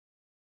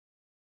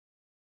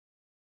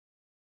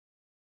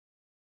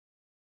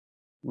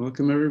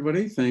Welcome,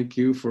 everybody. Thank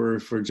you for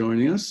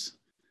joining us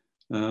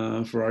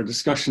for our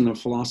discussion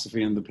of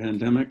philosophy and the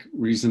pandemic,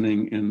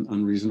 reasoning in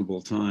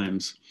unreasonable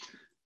times.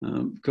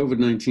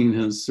 COVID-19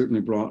 has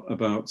certainly brought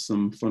about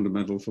some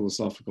fundamental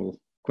philosophical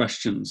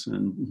questions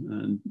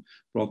and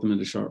brought them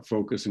into sharp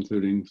focus,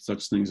 including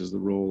such things as the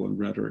role and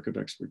rhetoric of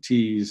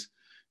expertise,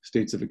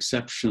 states of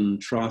exception,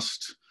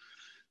 trust,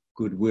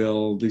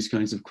 goodwill, these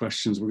kinds of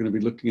questions. We're going to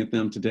be looking at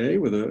them today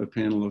with a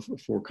panel of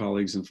 4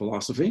 colleagues in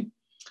philosophy.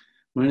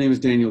 My name is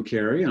Daniel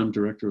Carey. I'm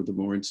director of the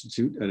Moore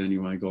Institute at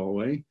NUI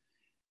Galway.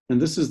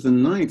 And this is the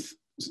 9th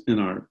in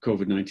our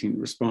COVID-19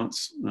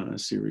 response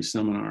series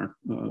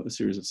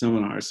of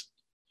seminars.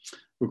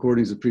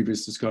 Recordings of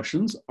previous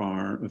discussions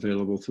are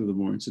available through the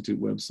Moore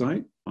Institute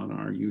website on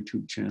our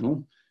YouTube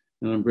channel.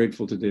 And I'm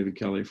grateful to David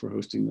Kelly for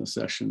hosting this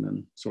session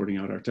and sorting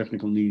out our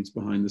technical needs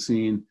behind the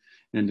scene,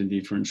 and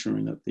indeed for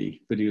ensuring that the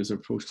videos are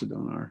posted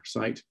on our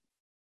site.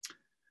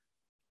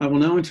 I will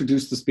now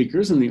introduce the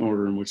speakers in the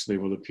order in which they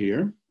will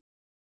appear.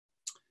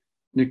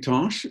 Nick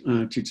Tosh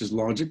teaches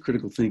logic,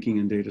 critical thinking,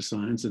 and data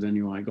science at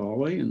NUI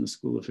Galway in the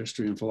School of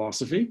History and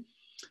Philosophy.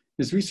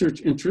 His research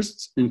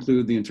interests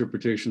include the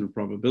interpretation of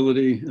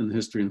probability and the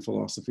history and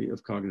philosophy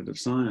of cognitive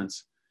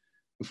science.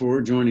 Before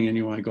joining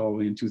NUI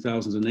Galway in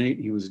 2008,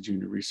 he was a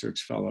junior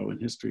research fellow in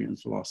history and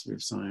philosophy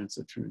of science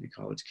at Trinity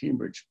College,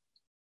 Cambridge.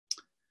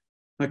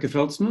 Heike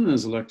Felzmann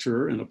is a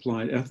lecturer in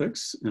applied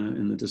ethics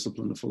in the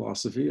discipline of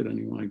philosophy at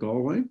NUI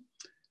Galway.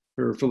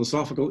 Her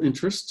philosophical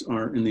interests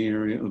are in the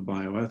area of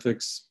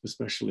bioethics,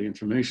 especially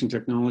information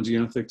technology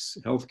ethics,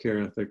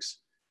 healthcare ethics,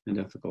 and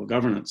ethical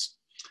governance.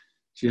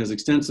 She has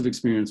extensive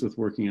experience with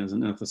working as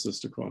an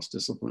ethicist across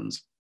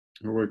disciplines.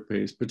 Her work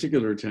pays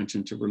particular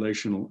attention to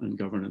relational and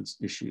governance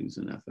issues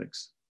in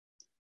ethics.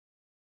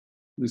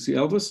 Lucy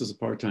Elvis is a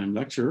part-time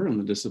lecturer in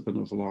the discipline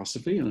of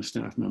philosophy and a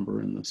staff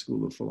member in the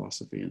School of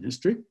Philosophy and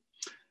History.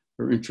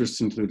 Her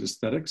interests include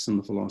aesthetics and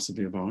the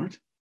philosophy of art.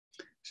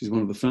 She's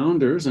one of the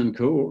founders and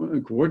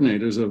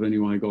coordinators of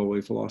NUI Galway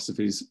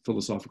Philosophy's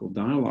Philosophical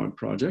Dialogue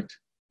Project,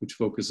 which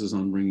focuses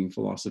on bringing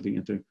philosophy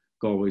into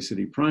Galway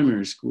City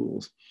primary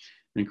schools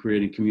and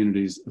creating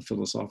communities of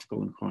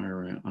philosophical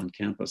inquiry on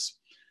campus.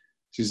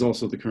 She's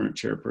also the current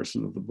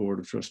chairperson of the Board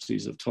of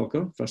Trustees of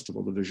Tulka,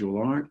 Festival of Visual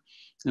Art,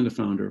 and a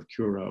founder of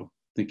Curo,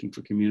 Thinking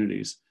for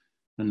Communities,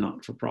 a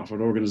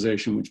not-for-profit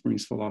organization which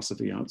brings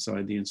philosophy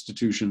outside the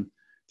institution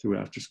through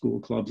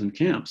after-school clubs and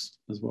camps,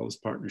 as well as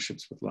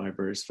partnerships with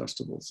libraries,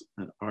 festivals,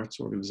 and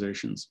arts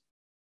organizations.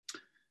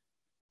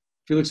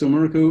 Felix Ó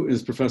Murchadha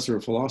is professor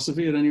of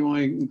philosophy at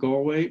NUI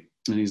Galway,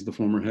 and he's the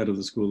former head of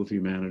the School of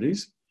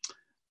Humanities.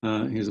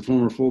 He's a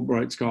former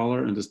Fulbright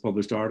scholar and has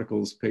published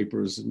articles,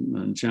 papers,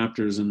 and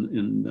chapters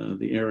in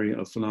the area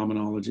of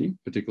phenomenology,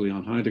 particularly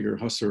on Heidegger,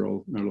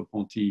 Husserl,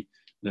 Merleau-Ponty,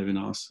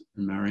 Levinas,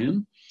 and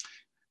Marion,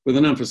 with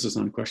an emphasis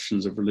on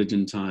questions of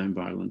religion, time,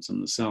 violence,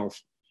 and the self.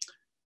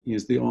 He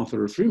is the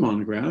author of 3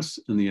 monographs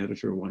and the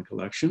editor of 1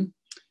 collection,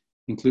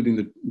 including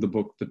the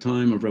book, The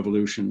Time of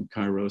Revolution,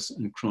 Kairos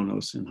and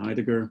Chronos in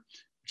Heidegger,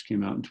 which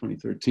came out in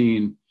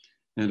 2013,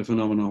 and A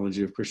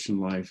Phenomenology of Christian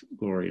Life,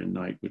 Glory and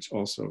Night, which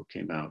also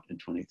came out in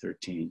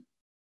 2013.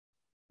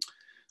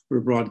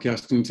 We're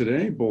broadcasting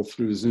today, both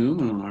through Zoom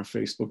and on our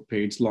Facebook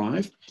page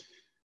live.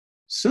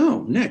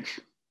 So, Nick,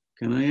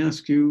 can I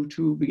ask you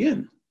to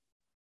begin?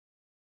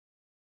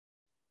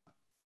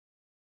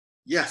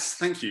 Yes,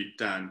 thank you,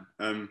 Dan,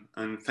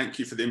 and thank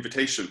you for the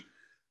invitation.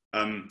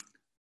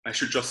 I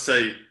should just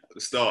say at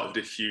the start that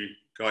if you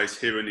guys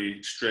hear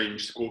any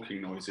strange squawking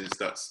noises,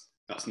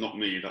 that's not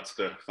me, that's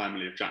the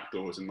family of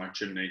jackdaws in my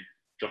chimney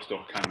just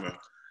off camera.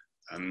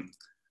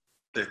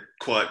 They're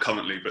quiet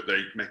currently, but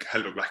they make a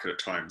hell of a racket at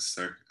times,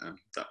 so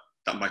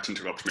that might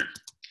interrupt me.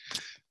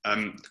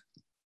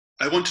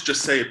 I want to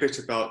just say a bit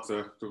about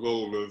the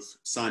role of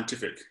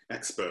scientific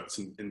experts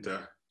in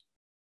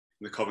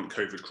the current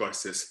COVID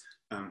crisis.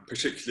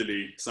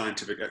 Particularly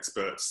scientific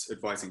experts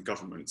advising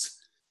governments.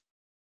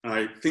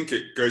 I think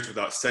it goes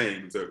without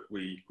saying that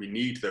we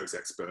need those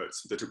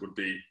experts, that it would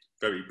be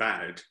very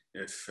bad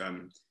if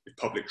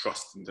public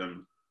trust in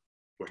them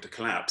were to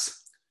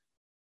collapse.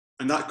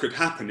 And that could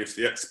happen if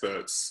the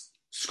experts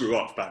screw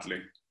up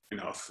badly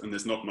enough, and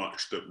there's not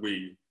much that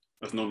we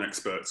as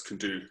non-experts can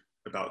do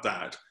about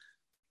that.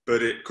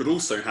 But it could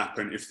also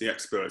happen if the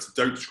experts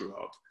don't screw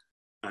up.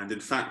 And in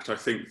fact, I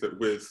think that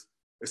with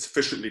a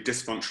sufficiently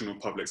dysfunctional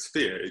public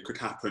sphere, it could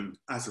happen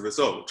as a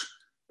result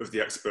of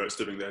the experts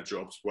doing their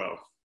jobs well.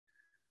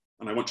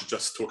 And I want to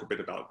just talk a bit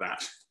about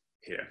that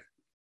here.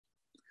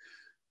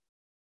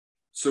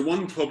 So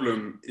one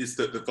problem is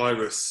that the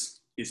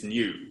virus is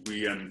new.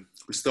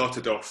 We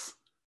started off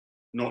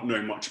not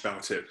knowing much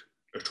about it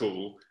at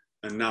all,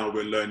 and now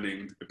we're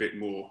learning a bit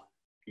more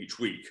each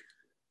week.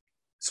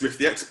 So if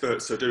the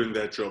experts are doing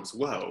their jobs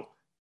well,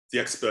 the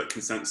expert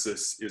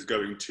consensus is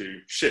going to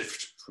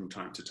shift from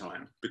time to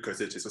time because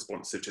it is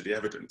responsive to the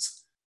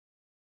evidence.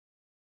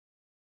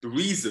 The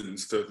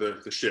reasons for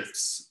the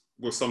shifts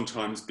will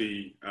sometimes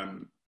be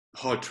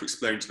hard to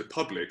explain to the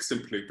public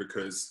simply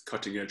because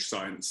cutting edge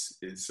science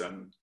is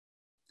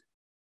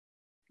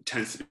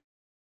tends to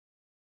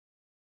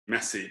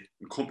messy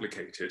and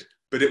complicated,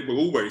 but it will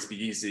always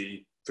be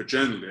easy for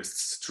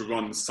journalists to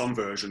run some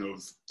version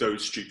of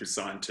those stupid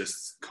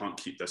scientists can't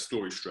keep their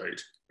story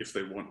straight if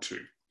they want to.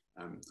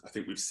 I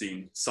think we've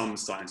seen some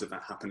signs of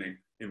that happening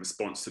in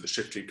response to the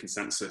shifting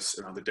consensus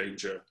around the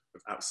danger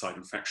of outside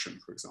infection,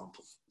 for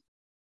example.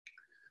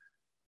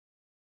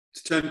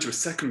 To turn to a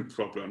second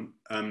problem,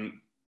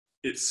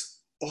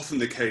 it's often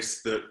the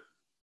case that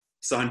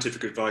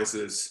scientific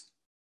advisors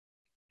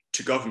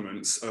to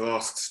governments are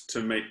asked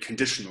to make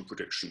conditional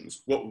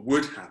predictions. What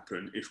would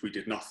happen if we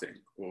did nothing,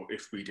 or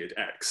if we did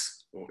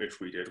X, or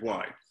if we did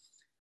Y?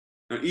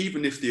 Now,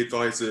 even if the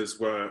advisors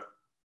were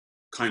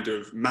kind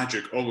of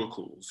magic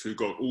oracles who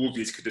got all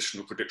these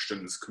conditional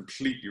predictions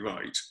completely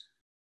right,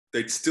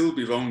 they'd still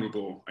be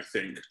vulnerable, I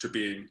think, to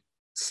being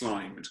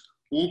slimed.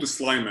 All the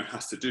slimer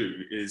has to do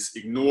is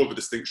ignore the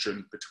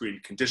distinction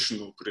between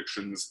conditional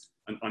predictions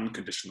and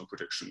unconditional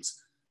predictions.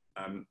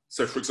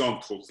 So, for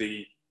example,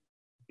 the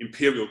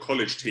Imperial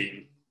College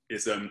team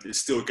is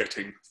still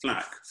getting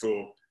flack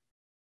for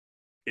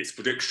its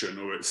prediction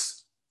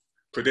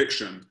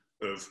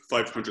of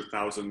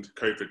 500,000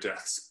 COVID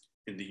deaths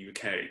in the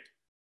UK.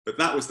 But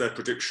that was their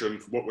prediction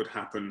for what would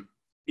happen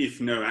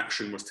if no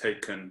action was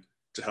taken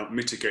to help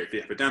mitigate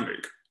the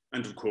epidemic.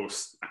 And of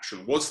course,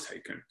 action was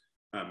taken.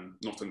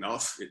 Not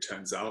enough, it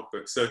turns out,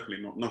 but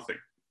certainly not nothing.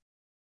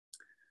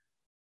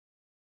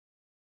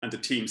 And the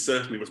team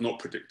certainly was not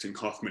predicting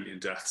 500,000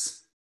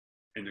 deaths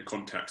in the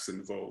context that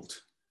involved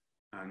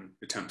an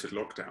attempted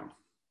lockdown.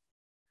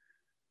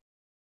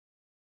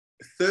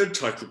 A third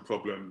type of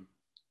problem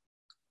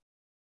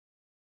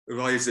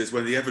arises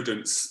when the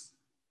evidence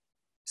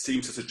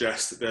seems to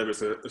suggest that there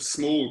is a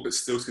small but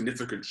still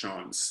significant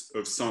chance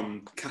of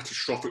some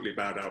catastrophically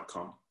bad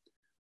outcome,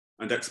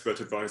 and expert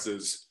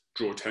advisors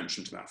draw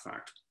attention to that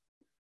fact.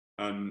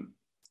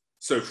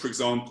 So, for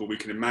example, we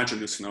can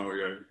imagine a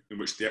scenario in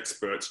which the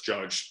experts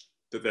judge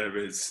that there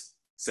is,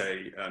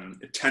 say,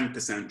 a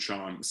 10%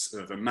 chance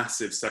of a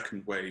massive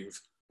second wave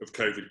of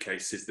COVID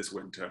cases this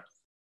winter,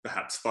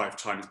 perhaps 5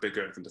 times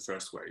bigger than the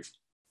first wave.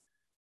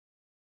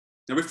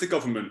 Now, if the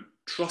government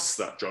trusts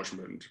that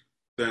judgment,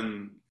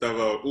 then there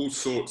are all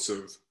sorts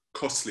of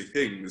costly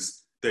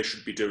things they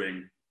should be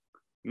doing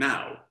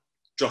now,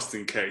 just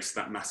in case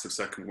that massive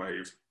second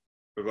wave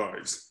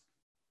arrives.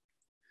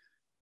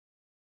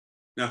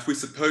 Now, if we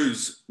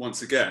suppose,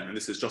 once again, and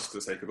this is just for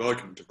the sake of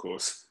argument, of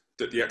course,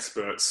 that the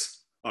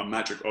experts are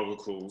magic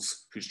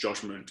oracles whose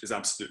judgment is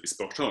absolutely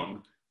spot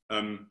on,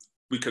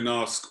 we can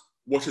ask,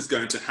 what is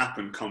going to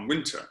happen come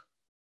winter?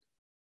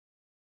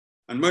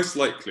 And most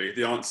likely,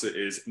 the answer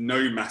is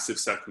no massive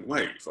second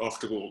wave.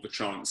 After all, the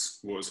chance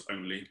was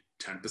only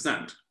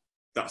 10%.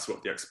 That's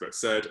what the experts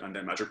said, and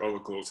they're magic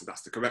oracles, so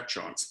that's the correct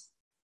chance.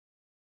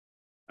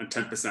 And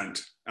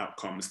 10%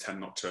 outcomes tend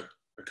not to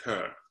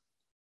occur.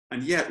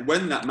 And yet,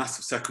 when that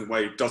massive second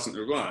wave doesn't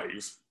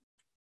arrive,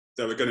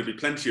 there are going to be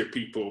plenty of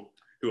people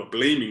who are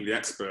blaming the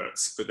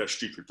experts for their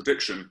stupid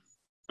prediction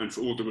and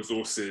for all the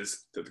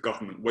resources that the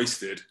government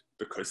wasted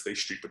because they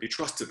stupidly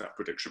trusted that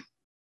prediction.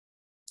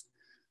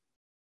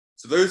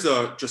 So those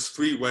are just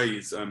 3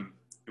 ways in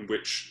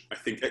which I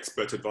think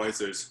expert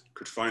advisors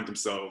could find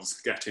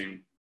themselves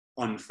getting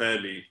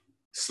unfairly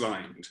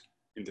slimed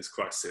in this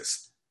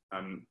crisis.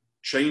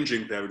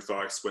 Changing their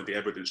advice when the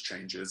evidence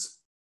changes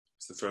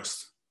is the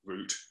first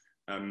route.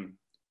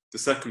 The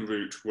second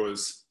route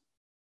was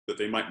that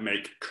they might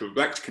make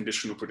correct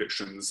conditional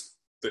predictions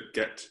that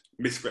get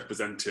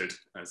misrepresented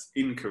as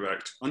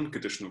incorrect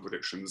unconditional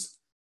predictions.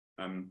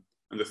 And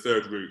the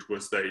third route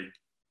was they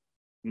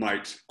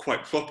might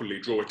quite properly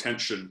draw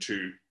attention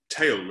to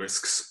tail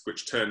risks,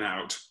 which turn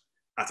out,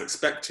 as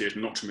expected,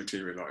 not to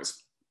materialize.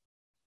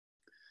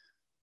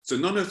 So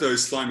none of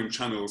those sliming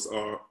channels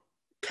are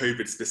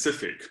COVID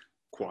specific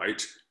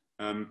quite,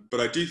 but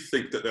I do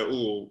think that they're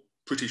all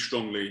pretty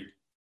strongly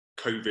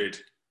COVID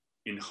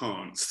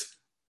enhanced.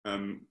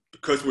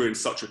 Because we're in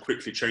such a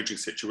quickly changing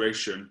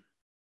situation,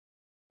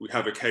 we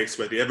have a case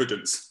where the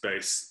evidence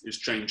base is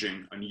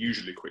changing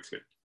unusually quickly.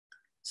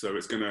 So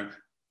it's going to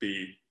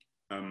be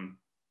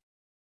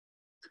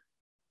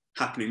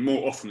happening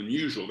more often than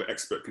usual that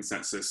expert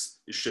consensus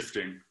is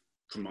shifting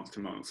from month to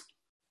month.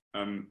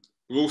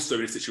 We're also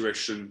in a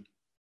situation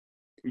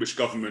in which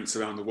governments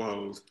around the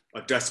world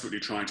are desperately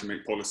trying to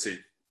make policy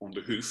on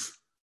the hoof,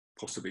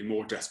 possibly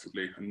more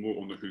desperately and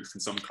more on the hoof than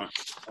some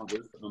countries,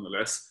 but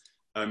nonetheless.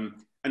 And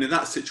in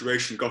that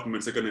situation,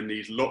 governments are going to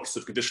need lots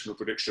of conditional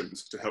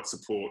predictions to help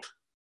support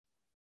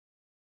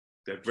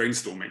their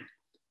brainstorming.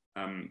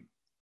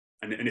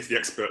 And if the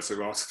experts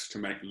are asked to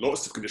make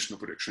lots of conditional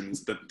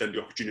predictions, then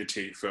the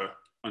opportunity for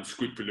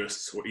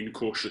unscrupulous or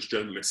incautious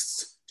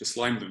journalists to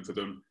slime them for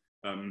them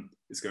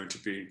is going to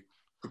be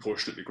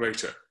proportionately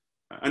greater.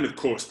 And of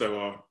course, there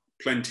are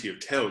plenty of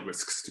tail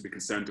risks to be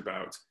concerned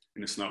about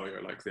in a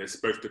scenario like this,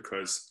 both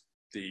because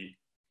the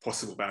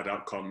possible bad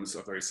outcomes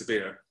are very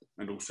severe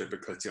and also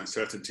because the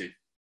uncertainty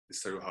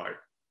is so high.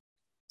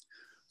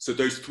 So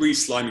those 3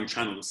 sliming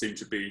channels seem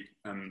to be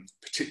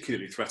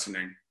particularly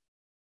threatening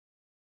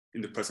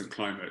in the present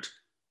climate.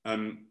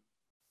 And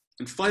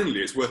And finally,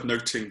 it's worth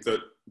noting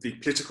that the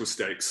political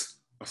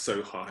stakes are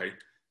so high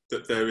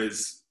that there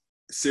is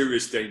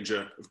serious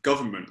danger of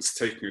governments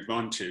taking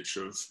advantage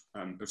of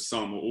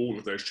some or all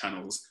of those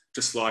channels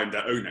to slide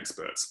their own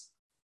experts.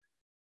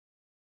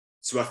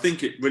 So I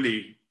think it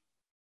really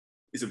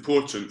is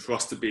important for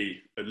us to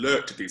be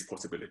alert to these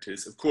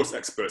possibilities. Of course,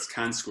 experts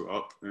can screw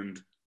up, and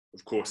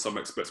of course, some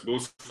experts will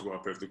screw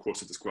up over the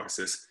course of this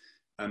crisis.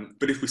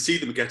 But if we see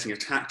them getting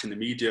attacked in the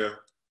media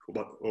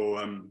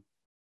or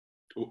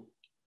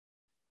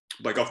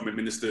by government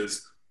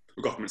ministers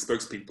or government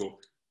spokespeople,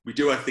 we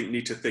do, I think,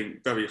 need to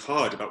think very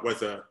hard about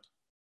whether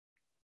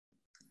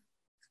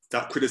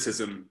that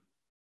criticism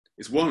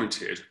is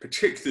warranted,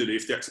 particularly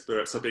if the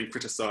experts are being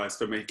criticised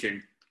for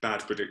making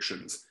bad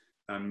predictions.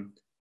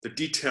 The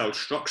detailed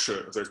structure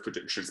of those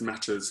predictions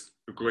matters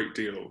a great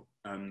deal,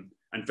 and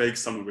vague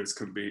summaries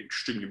can be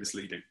extremely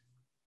misleading.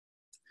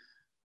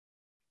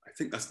 I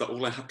think that's about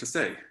all I have to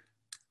say.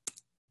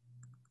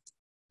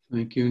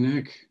 Thank you,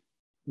 Nick.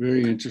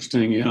 Very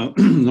interesting. Yeah,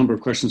 a number of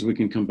questions we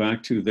can come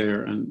back to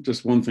there. And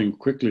just one thing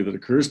quickly that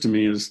occurs to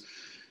me is,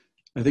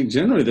 I think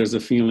generally there's a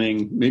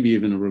feeling, maybe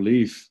even a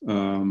relief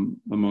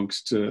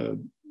amongst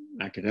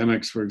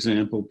academics, for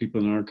example,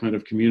 people in our kind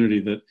of community,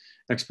 that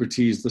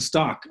expertise, the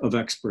stock of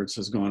experts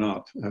has gone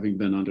up, having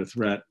been under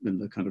threat in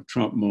the kind of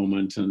Trump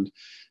moment and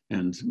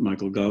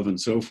Michael Gove and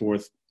so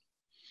forth.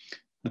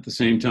 At the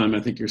same time, I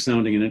think you're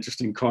sounding an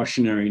interesting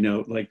cautionary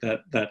note, like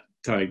that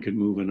tide could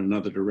move in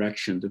another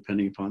direction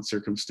depending upon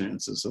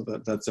circumstances. So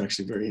that's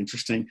actually very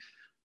interesting.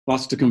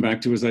 Lots to come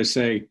back to, as I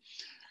say.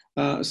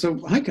 So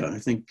Heike, I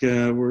think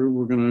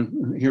we're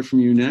going to hear from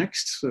you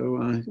next. So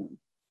I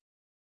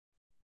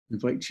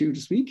invite you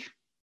to speak.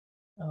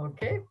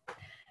 Okay.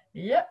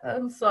 Yeah,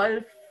 so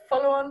I'll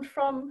follow on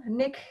from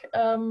Nick,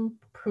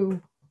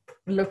 who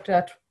looked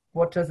at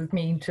what does it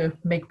mean to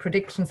make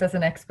predictions as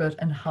an expert,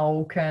 and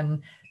how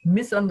can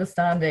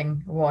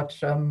misunderstanding what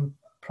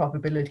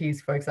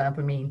probabilities, for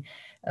example, mean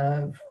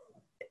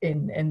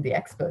in the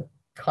expert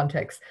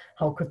context,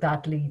 how could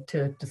that lead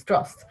to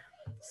distrust?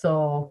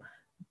 So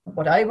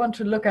what I want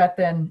to look at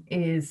then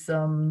is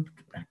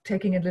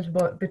taking a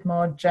little bit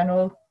more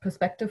general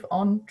perspective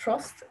on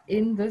trust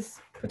in this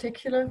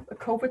particular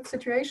COVID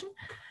situation.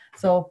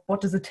 So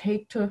what does it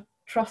take to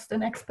trust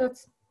in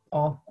experts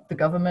or the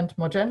government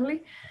more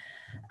generally?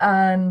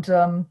 And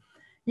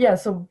yeah,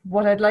 so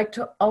what I'd like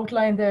to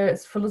outline there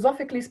is,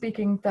 philosophically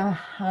speaking,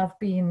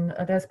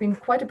 there's been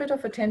quite a bit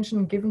of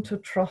attention given to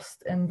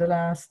trust in the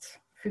last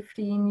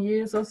 15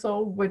 years or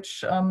so,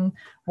 which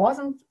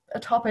wasn't a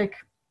topic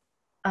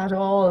at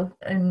all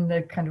in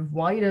the kind of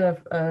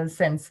wider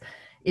sense,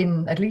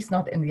 at least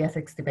not in the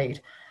ethics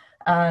debate.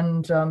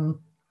 And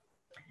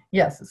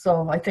yes,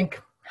 so I think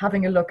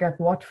having a look at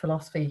what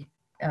philosophy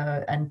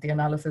and the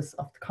analysis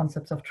of the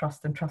concepts of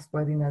trust and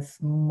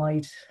trustworthiness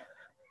might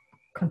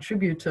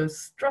contribute to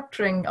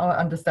structuring our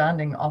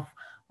understanding of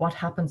what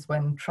happens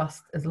when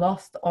trust is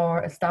lost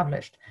or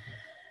established,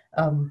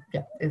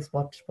 yeah, is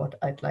what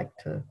I'd like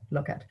to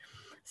look at.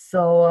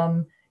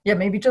 So yeah,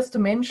 maybe just to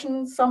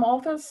mention some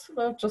authors,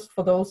 just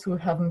for those who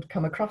haven't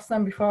come across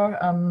them before.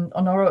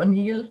 Honora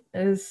O'Neill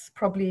is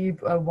probably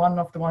one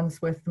of the ones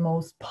with the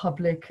most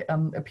public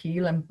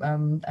appeal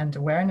and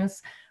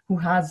awareness, who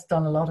has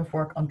done a lot of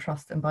work on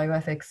trust and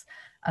bioethics.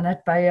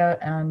 Annette Bayer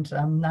and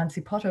Nancy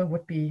Potter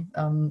would be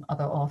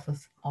other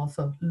authors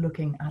also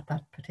looking at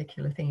that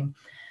particular theme.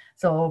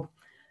 So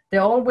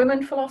they're all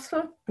women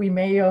philosophers. We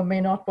may or may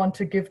not want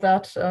to give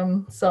that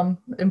some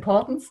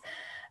importance.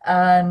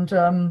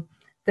 And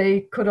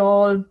they could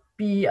all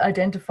be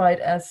identified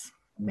as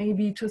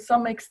maybe to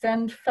some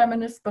extent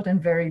feminist, but in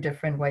very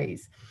different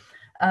ways.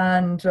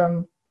 And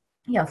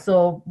yeah,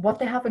 so what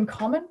they have in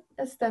common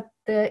is that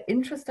their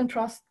interest in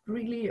trust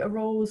really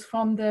arose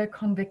from their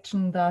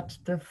conviction that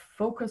the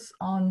focus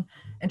on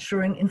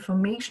ensuring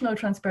informational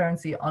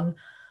transparency, on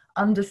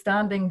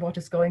understanding what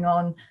is going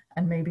on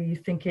and maybe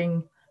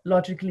thinking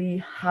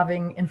logically,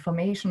 having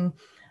information,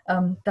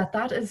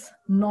 that is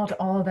not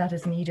all that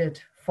is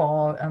needed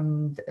for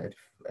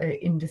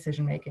in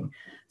decision making.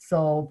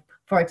 So,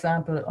 for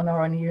example,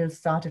 Honora O'Neill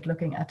started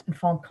looking at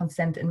informed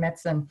consent in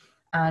medicine,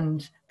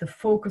 and the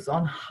focus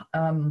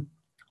on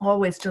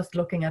always just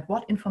looking at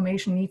what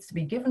information needs to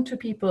be given to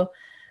people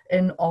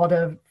in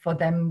order for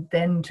them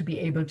then to be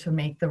able to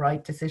make the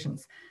right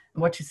decisions.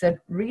 And what she said,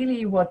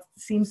 really what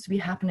seems to be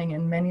happening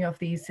in many of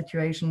these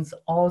situations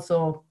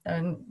also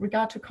in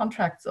regard to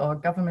contracts or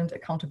government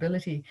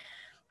accountability,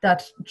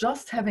 that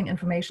just having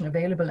information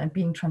available and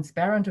being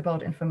transparent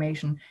about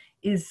information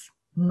is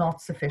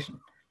not sufficient.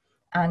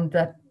 And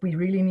that we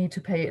really need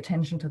to pay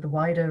attention to the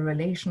wider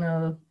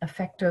relational,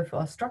 affective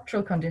or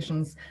structural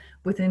conditions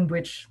within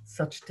which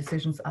such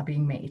decisions are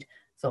being made.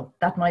 So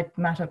that might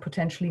matter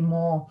potentially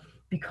more,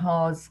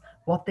 because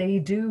what they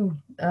do,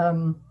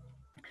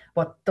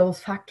 what those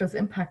factors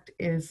impact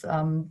is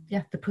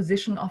yeah, the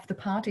position of the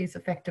parties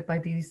affected by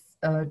these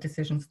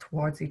decisions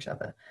towards each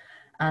other.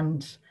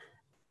 And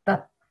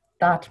that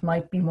that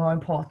might be more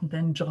important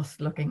than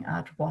just looking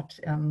at what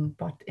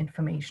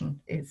information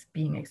is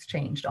being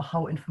exchanged or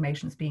how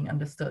information is being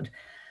understood.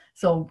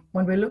 So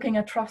when we're looking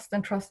at trust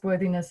and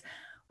trustworthiness,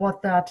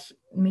 what that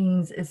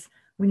means is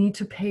we need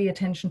to pay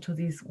attention to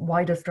these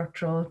wider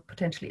structural,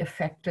 potentially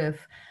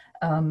effective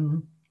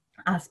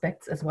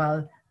aspects as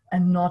well,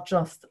 and not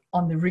just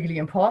on the really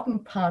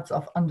important parts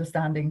of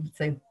understanding,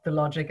 say, the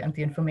logic and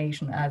the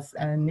information, as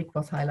Nick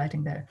was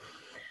highlighting there.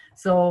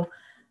 So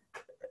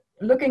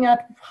looking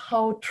at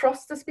how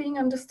trust is being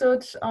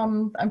understood,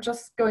 I'm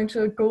just going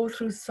to go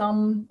through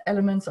some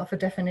elements of a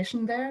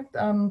definition there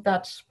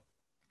that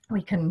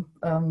we can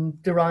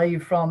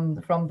derive from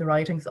the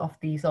writings of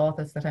these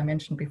authors that I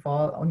mentioned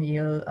before,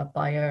 O'Neill,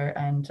 Beyer,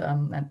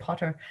 and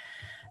Potter.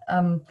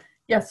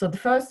 So the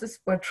first is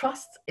where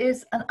trust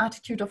is an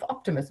attitude of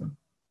optimism.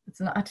 It's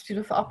an attitude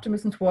of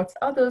optimism towards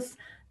others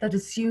that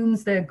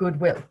assumes their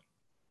goodwill.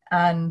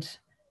 And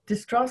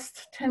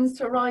distrust tends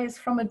to arise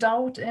from a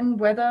doubt in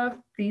whether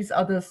these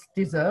others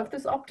deserve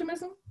this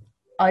optimism,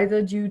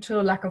 either due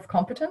to lack of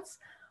competence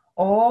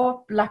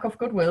or lack of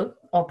goodwill,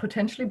 or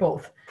potentially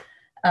both.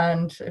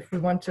 And if we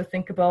want to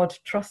think about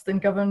trust in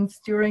governance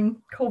during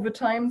COVID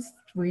times,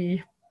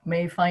 we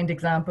may find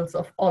examples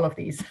of all of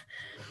these.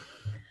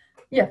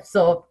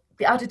 So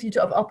the attitude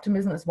of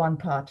optimism is one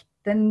part.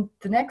 Then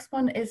the next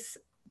one is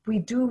we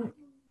do,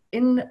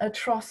 in a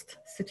trust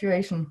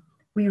situation,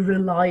 we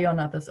rely on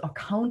others or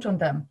count on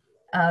them.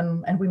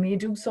 And we may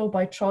do so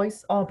by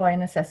choice or by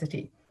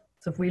necessity.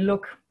 So if we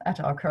look at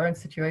our current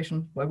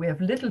situation where we have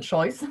little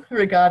choice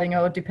regarding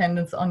our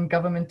dependence on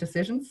government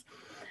decisions,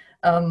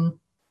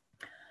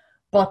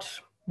 but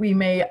we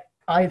may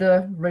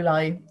either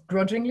rely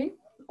grudgingly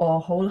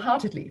or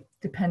wholeheartedly,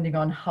 depending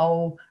on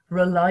how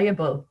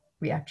reliable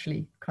we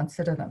actually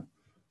consider them.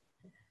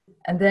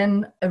 And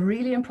then a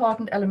really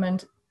important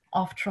element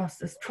of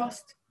trust is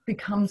trust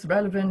becomes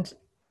relevant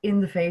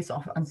in the face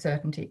of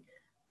uncertainty.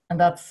 And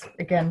that's,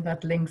 again,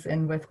 that links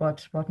in with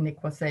what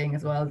Nick was saying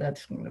as well,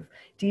 that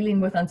dealing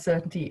with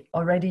uncertainty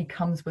already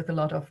comes with a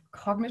lot of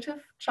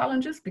cognitive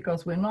challenges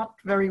because we're not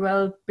very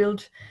well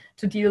built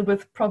to deal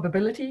with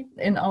probability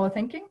in our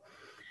thinking.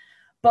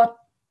 But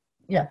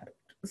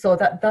so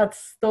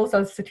those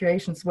are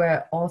situations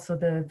where also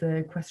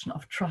the question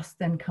of trust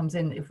then comes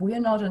in. If we're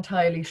not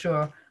entirely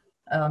sure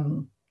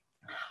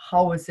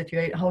how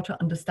to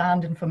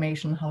understand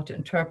information, how to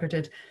interpret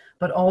it,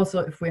 but also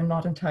if we're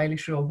not entirely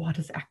sure what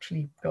is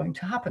actually going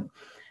to happen,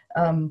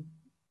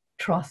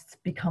 trust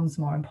becomes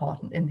more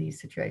important in these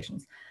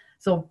situations.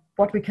 So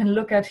what we can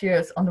look at here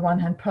is, on the one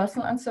hand,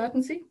 personal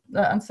uncertainty.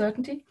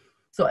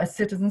 So as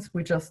citizens,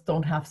 we just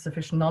don't have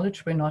sufficient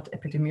knowledge. We're not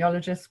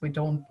epidemiologists. We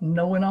don't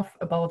know enough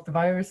about the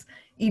virus.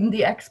 Even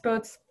the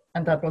experts,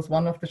 and that was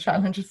one of the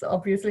challenges,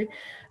 obviously,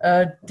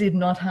 did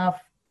not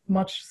have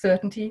much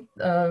certainty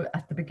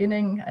at the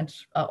beginning, and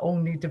are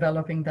only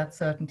developing that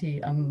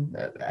certainty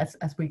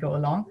as we go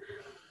along.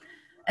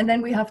 And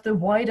then we have the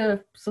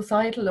wider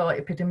societal or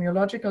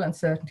epidemiological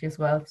uncertainty as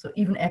well. So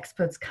even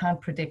experts can't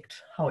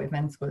predict how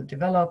events will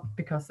develop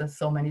because there's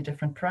so many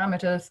different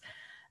parameters.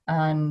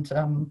 And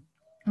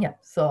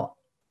so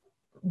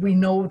we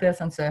know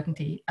there's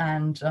uncertainty,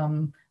 and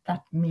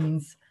that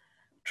means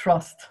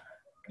trust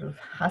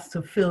has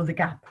to fill the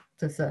gap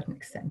to a certain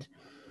extent.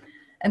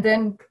 And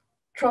then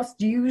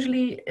trust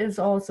usually is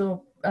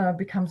also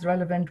becomes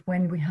relevant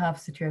when we have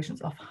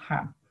situations of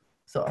harm,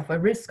 so of a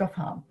risk of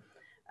harm.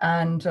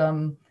 And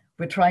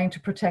we're trying to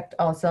protect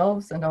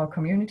ourselves and our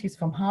communities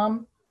from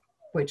harm,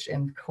 which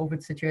in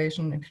COVID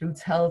situation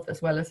includes health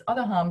as well as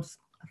other harms,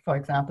 for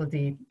example,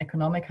 the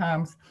economic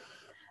harms.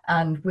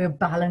 And we're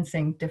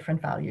balancing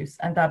different values.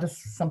 And that is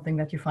something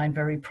that you find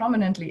very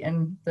prominently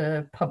in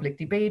the public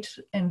debate,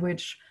 in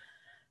which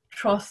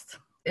trust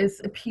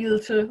is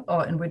appealed to,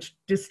 or in which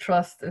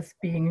distrust is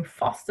being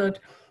fostered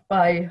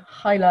by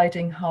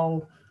highlighting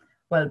how,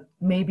 well,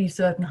 maybe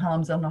certain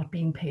harms are not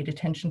being paid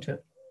attention to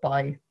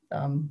by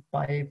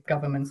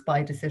governments,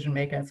 by decision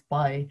makers,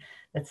 by,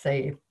 let's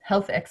say,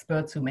 health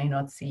experts who may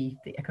not see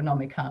the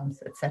economic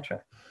harms,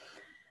 etc.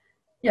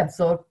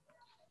 So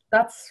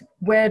that's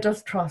where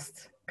does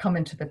trust come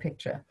into the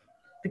picture.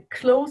 The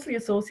closely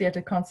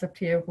associated concept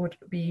here would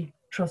be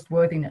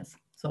trustworthiness.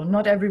 So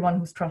not everyone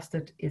who's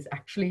trusted is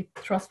actually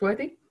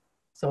trustworthy.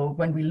 So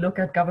when we look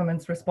at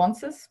government's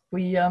responses,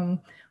 we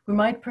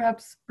might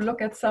perhaps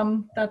look at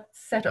that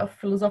set of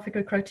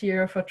philosophical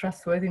criteria for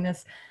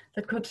trustworthiness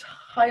that could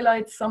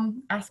highlight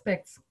some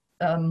aspects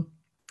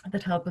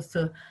that help us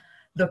to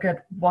look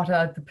at what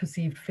are the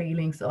perceived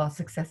failings or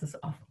successes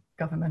of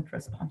government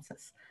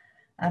responses.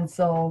 And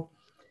so,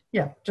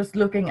 just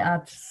looking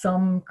at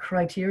some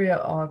criteria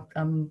or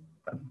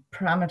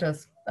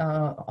parameters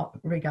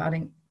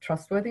regarding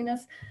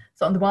trustworthiness.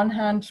 So on the one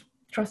hand,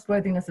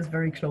 trustworthiness is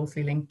very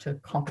closely linked to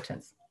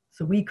competence.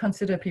 So we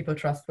consider people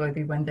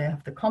trustworthy when they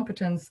have the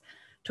competence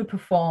to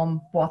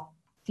perform what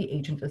the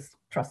agent is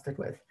trusted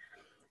with.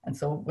 And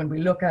so when we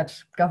look at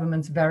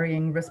government's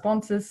varying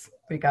responses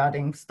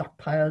regarding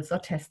stockpiles or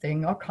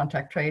testing or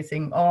contact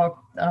tracing or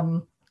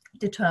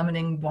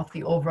determining what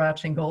the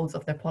overarching goals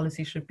of their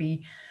policy should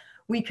be,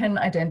 we can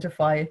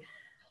identify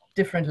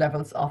different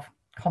levels of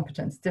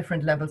competence,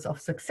 different levels of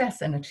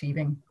success in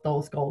achieving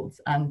those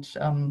goals, and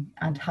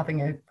having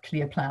a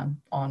clear plan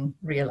on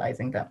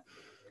realizing them.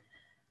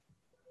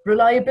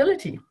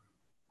 Reliability,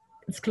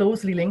 it's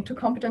closely linked to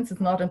competence.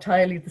 It's not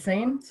entirely the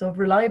same. So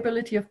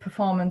reliability of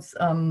performance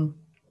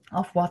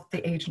of what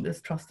the agent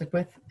is trusted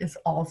with is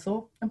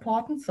also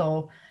important.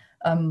 So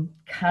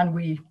can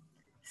we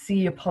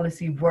see a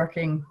policy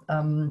working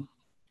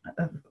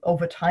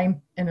over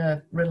time in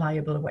a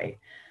reliable way?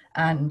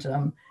 And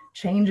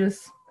changes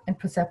in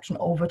perception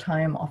over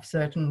time of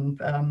certain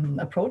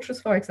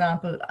approaches, for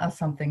example, are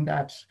something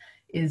that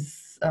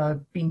is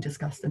being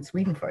discussed in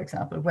Sweden, for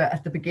example, where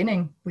at the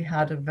beginning we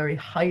had a very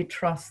high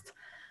trust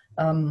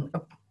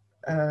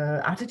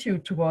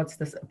attitude towards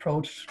this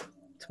approach,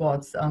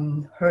 towards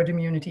herd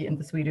immunity in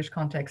the Swedish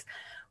context,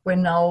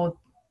 where now,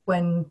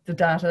 when the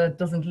data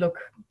doesn't look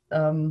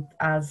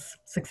as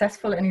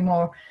successful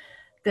anymore,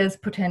 there's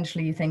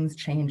potentially things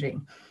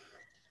changing.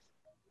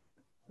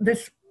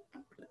 This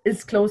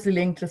is closely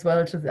linked as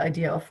well to the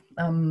idea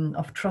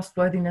of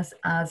trustworthiness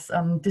as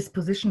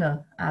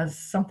dispositional, as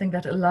something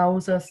that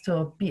allows us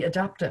to be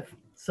adaptive,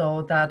 so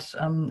that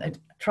a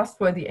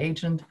trustworthy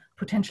agent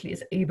potentially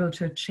is able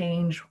to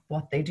change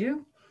what they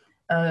do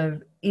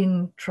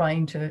in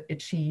trying to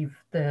achieve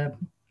the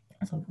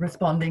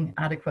responding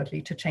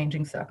adequately to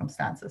changing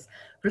circumstances,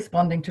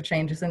 responding to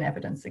changes in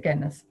evidence.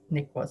 Again, as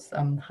Nick was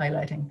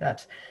highlighting,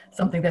 that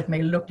something that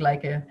may look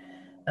like a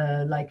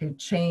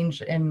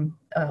change in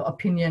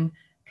opinion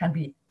can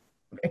be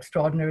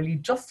extraordinarily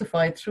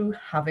justified through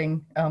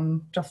having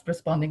just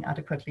responding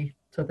adequately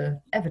to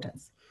the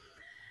evidence.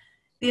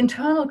 The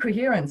internal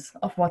coherence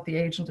of what the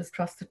agent is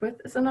trusted with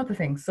is another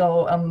thing.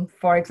 So,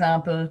 for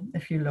example,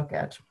 if you look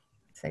at,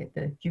 say,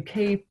 the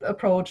UK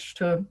approach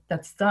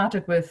that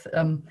started with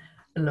a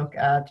look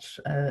at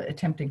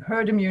attempting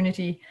herd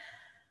immunity,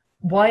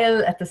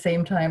 while at the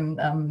same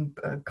time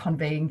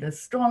conveying this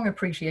strong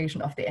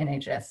appreciation of the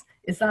NHS,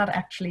 is that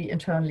actually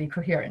internally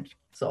coherent?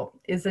 So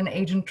is an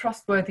agent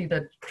trustworthy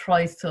that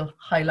tries to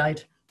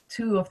highlight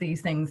two of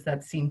these things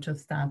that seem to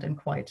stand in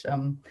quite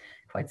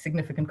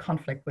significant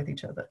conflict with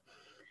each other?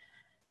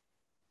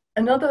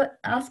 Another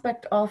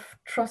aspect of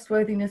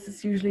trustworthiness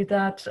is usually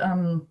that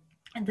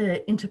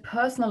the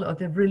interpersonal or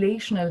the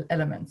relational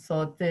element,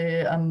 so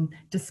the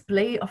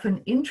display of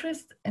an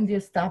interest in the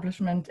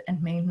establishment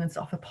and maintenance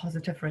of a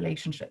positive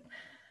relationship.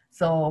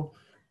 So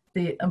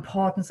the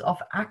importance of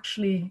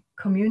actually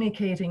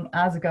communicating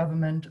as a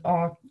government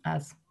or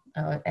as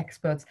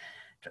experts,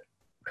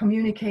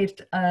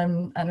 communicate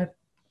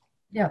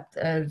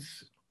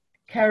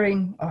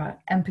caring or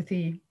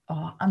empathy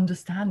or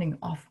understanding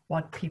of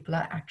what people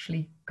are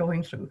actually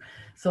going through,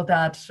 so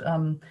that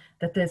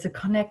that there's a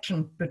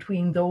connection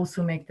between those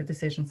who make the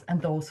decisions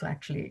and those who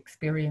actually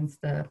experience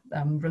the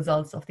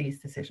results of these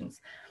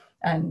decisions.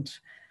 And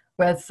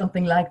where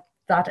something like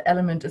that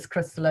element is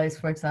crystallized,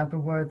 for example,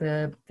 were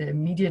the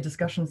media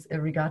discussions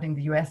regarding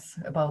the US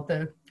about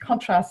the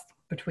contrast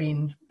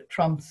between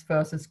Trump's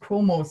versus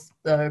Cuomo's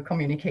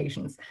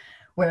communications,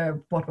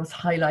 where what was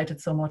highlighted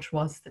so much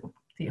was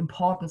the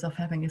importance of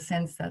having a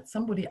sense that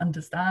somebody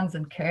understands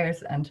and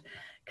cares and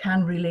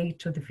can relate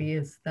to the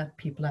fears that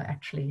people are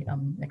actually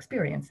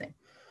experiencing.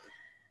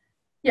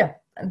 Yeah,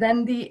 and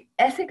then the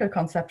ethical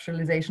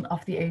conceptualization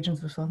of the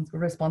agent's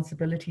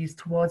responsibilities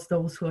towards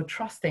those who are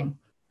trusting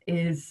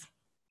is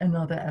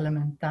another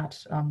element that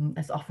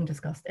is often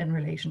discussed in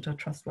relation to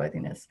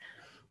trustworthiness.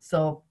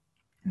 So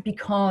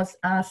because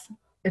as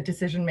a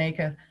decision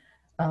maker,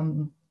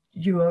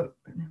 you are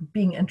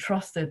being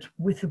entrusted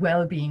with the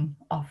well-being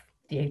of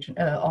the agent,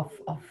 of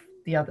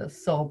the others.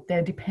 So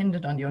they're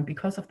dependent on you. And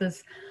because of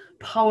this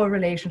power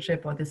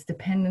relationship or this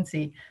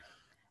dependency,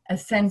 a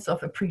sense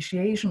of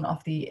appreciation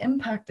of the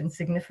impact and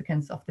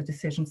significance of the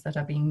decisions that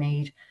are being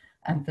made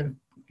and the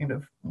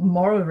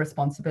moral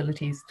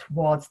responsibilities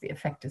towards the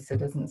affected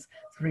citizens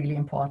is really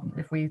important.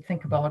 If we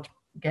think about,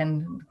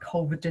 again,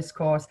 COVID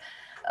discourse,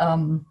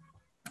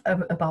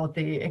 about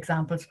the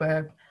examples where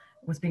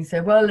it was being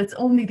said, well, it's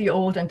only the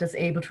old and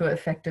disabled who are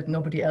affected,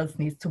 nobody else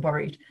needs to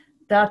worry.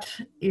 That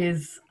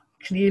is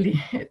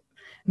clearly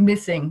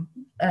missing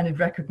a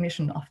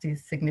recognition of the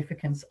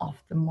significance of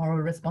the moral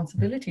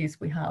responsibilities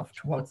we have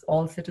towards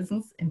all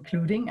citizens,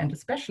 including and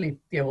especially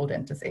the old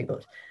and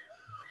disabled.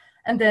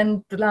 And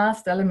then the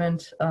last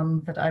element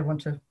that I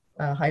want to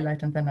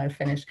highlight, and then I'll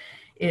finish,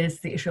 is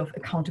the issue of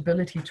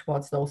accountability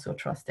towards those who are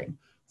trusting.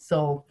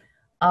 So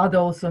are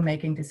those who are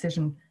making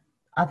decisions,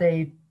 are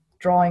they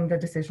drawing their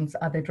decisions?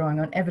 Are they drawing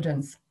on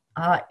evidence?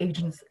 Are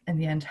agents in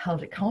the end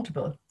held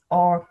accountable?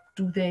 Or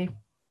do they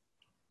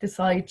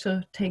decide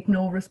to take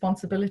no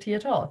responsibility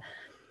at all?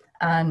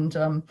 And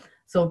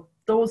so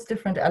those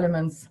different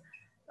elements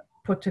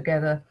put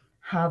together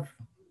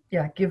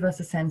give us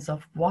a sense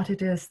of what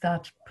it is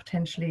that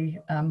potentially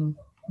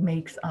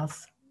makes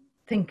us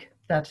think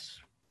that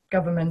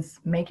governments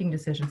making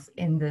decisions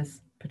in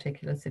this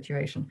particular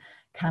situation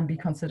can be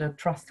considered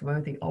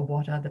trustworthy, or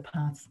what are the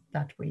paths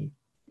that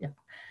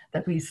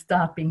we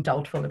start being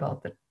doubtful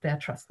about their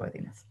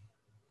trustworthiness.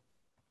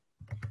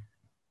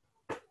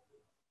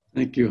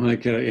 Thank you,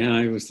 Heike. Yeah,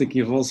 I was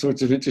thinking of all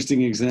sorts of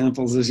interesting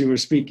examples as you were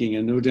speaking,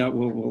 and no doubt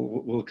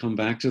we'll come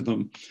back to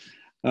them.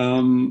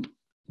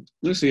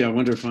 Lucy, I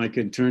wonder if I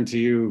could turn to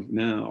you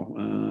now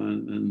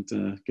and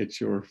get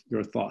your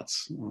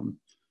thoughts on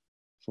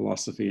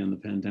philosophy and the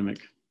pandemic.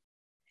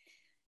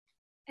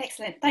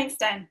 Excellent, thanks,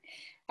 Dan.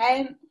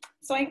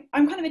 So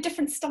I'm kind of a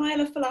different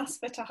style of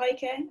philosopher to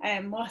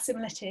Heike, more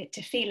similar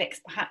to Felix,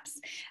 perhaps.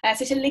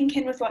 So to link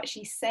in with what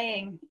she's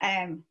saying,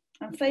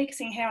 I'm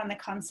focusing here on the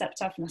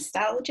concept of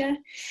nostalgia,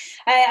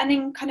 and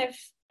in kind of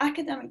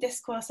academic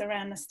discourse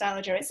around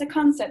nostalgia, it's a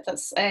concept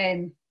that's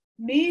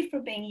moved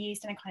from being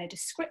used in a kind of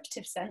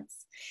descriptive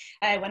sense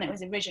when it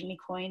was originally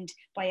coined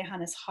by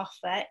Johannes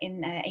Hofer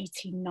in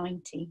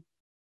 1890,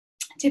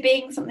 to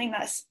being something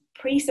that's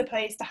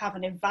presupposed to have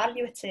an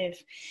evaluative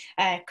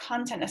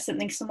content as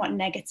something somewhat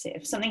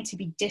negative, something to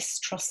be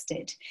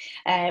distrusted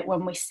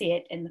when we see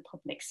it in the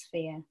public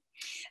sphere.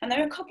 And there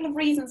are a couple of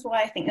reasons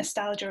why I think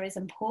nostalgia is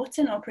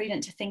important or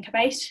prudent to think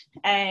about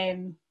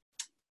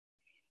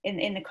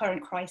in the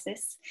current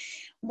crisis.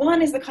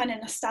 One is the kind of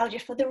nostalgia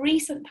for the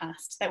recent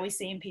past that we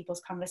see in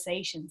people's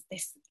conversations,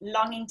 this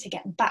longing to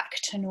get back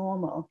to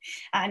normal.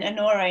 And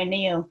Honora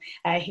O'Neill,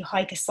 who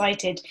Heike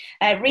cited,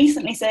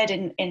 recently said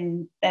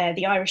in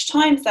the Irish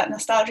Times that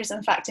nostalgia is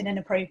in fact an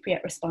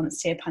inappropriate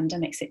response to a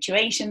pandemic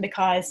situation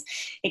because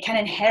it can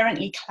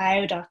inherently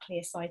cloud our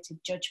clear-sighted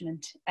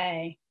judgment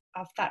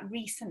of that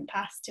recent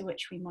past to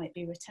which we might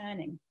be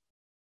returning.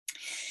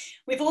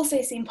 We've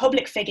also seen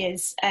public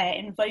figures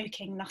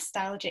invoking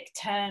nostalgic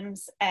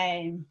terms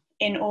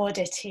in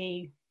order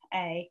to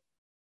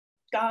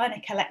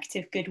garner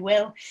collective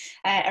goodwill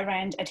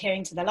around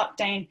adhering to the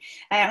lockdown.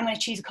 I'm going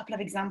to choose a couple of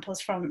examples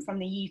from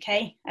the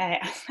UK,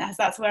 as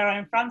that's where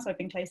I'm from, so I've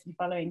been closely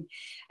following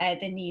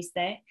the news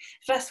there.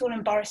 First of all,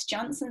 in Boris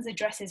Johnson's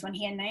addresses when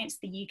he announced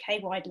the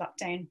UK-wide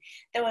lockdown,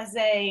 there was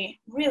a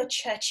real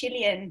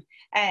Churchillian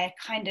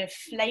kind of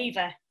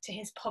flavour to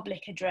his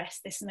public address,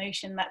 this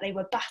notion that they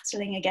were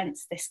battling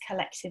against this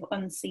collective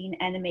unseen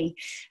enemy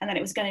and that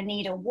it was going to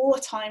need a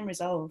wartime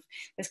resolve,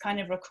 this kind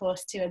of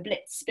recourse to a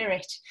blitz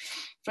spirit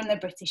from the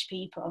British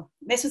people.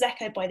 This was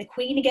echoed by the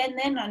Queen again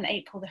then on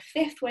April the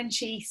 5th when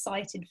she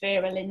cited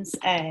Vera Lynn's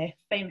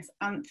famous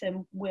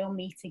anthem, "We'll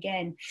Meet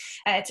Again,"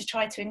 to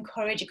try to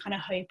encourage a kind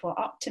of hope or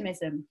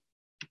optimism.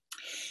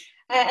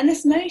 And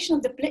this notion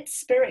of the blitz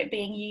spirit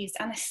being used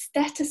and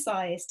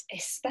aestheticised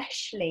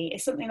especially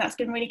is something that's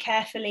been really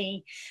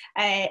carefully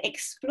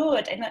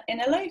explored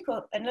in a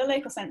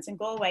local sense in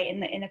Galway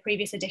in a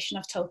previous edition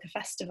of Tulka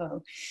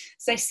Festival.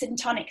 So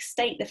Syntonic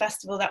State, the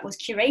festival that was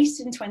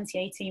curated in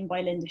 2018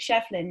 by Linda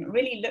Shevlin,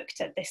 really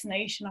looked at this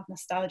notion of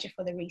nostalgia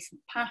for the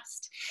recent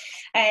past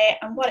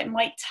and what it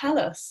might tell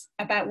us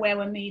about where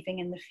we're moving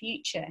in the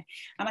future.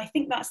 And I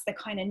think that's the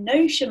kind of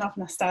notion of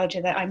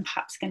nostalgia that I'm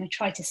perhaps going to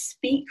try to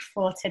speak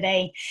for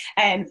today,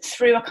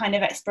 through a kind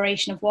of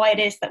exploration of why it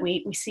is that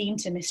we seem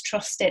to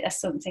mistrust it as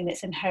something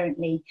that's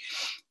inherently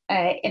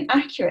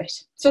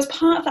inaccurate. So as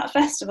part of that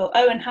festival,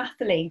 Owen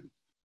Hatherley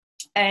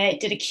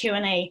did a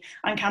Q&A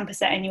on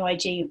campus at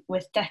NUIG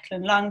with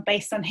Declan Long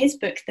based on his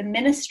book, The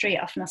Ministry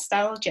of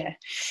Nostalgia.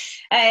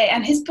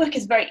 And his book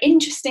is very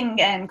interesting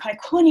kind of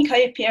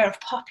cornucopia of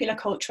popular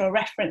cultural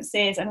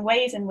references and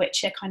ways in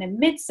which a kind of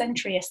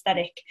mid-century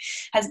aesthetic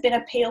has been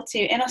appealed to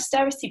in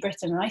austerity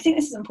Britain. And I think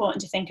this is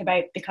important to think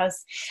about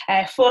because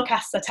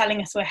forecasts are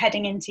telling us we're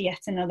heading into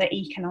yet another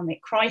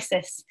economic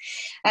crisis.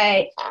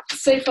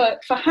 So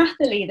for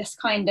Hatherley, this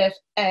kind of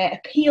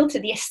appeal to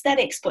the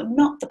aesthetics but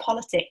not the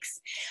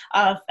politics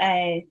of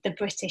the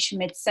British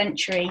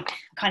mid-century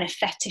kind of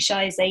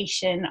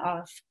fetishisation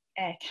of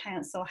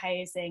council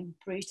housing,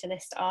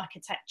 brutalist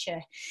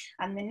architecture,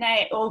 and the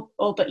now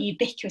all but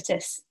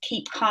ubiquitous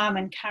keep calm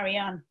and carry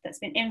on that's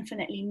been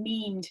infinitely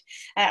memed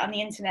on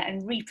the internet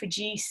and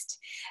reproduced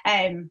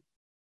on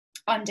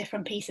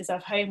different pieces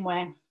of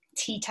homeware,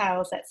 tea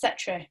towels,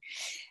 etc.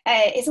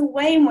 Is a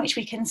way in which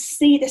we can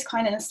see this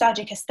kind of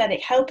nostalgic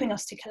aesthetic helping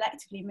us to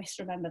collectively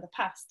misremember the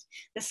past.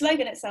 The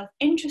slogan itself,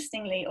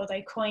 interestingly,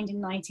 although coined in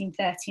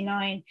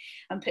 1939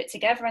 and put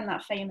together in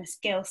that famous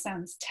Gill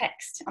Sands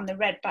text on the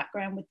red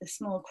background with the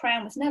small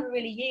crown, was never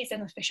really used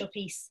in an official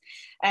piece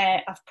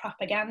of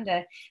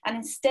propaganda, and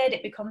instead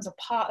it becomes a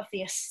part of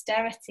the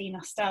austerity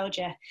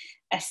nostalgia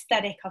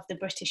aesthetic of the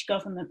British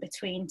government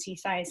between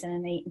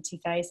 2008 and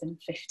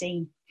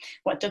 2015,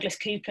 what Douglas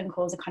Coupland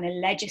calls a kind of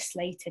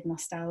legislated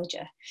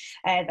nostalgia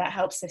that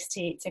helps us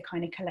to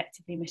kind of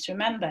collectively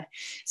misremember.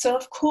 So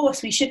of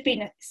course we should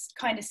be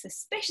kind of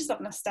suspicious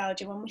of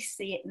nostalgia when we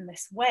see it in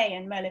this way,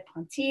 and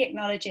Merleau-Ponty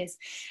acknowledges,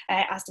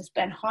 as does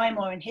Ben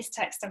Highmore in his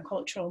text on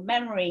cultural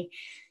memory,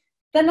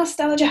 that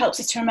nostalgia helps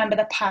us to remember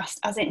the past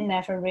as it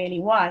never really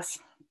was.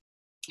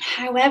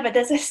 However,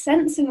 there's a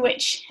sense in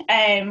which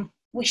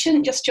we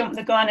shouldn't just jump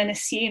the gun and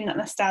assume that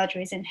nostalgia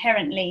is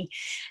inherently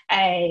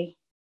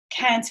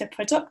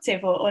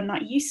counterproductive or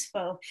not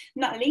useful,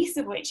 not least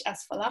of which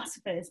as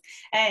philosophers.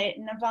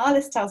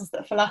 Novalis tells us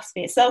that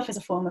philosophy itself is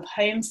a form of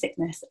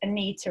homesickness, a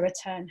need to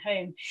return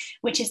home,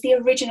 which is the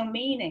original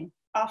meaning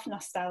of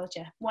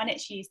nostalgia when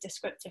it's used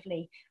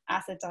descriptively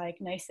as a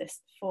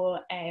diagnosis for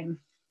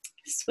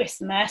Swiss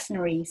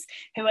mercenaries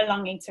who are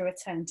longing to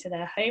return to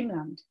their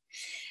homeland.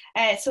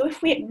 So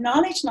if we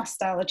acknowledge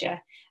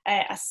nostalgia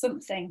as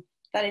something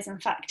that is in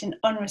fact an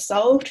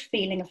unresolved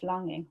feeling of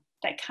longing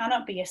that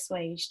cannot be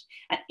assuaged,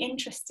 and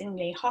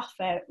interestingly,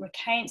 Hofer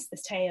recounts the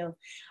tale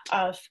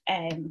of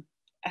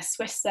a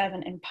Swiss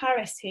servant in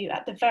Paris who,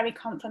 at the very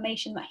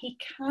confirmation that he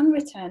can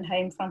return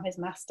home from his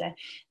master,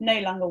 no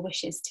longer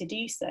wishes to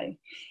do so.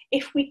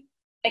 If we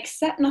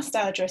accept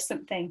nostalgia as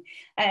something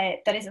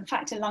that is in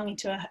fact a longing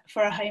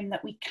for a home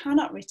that we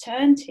cannot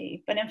return to,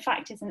 but in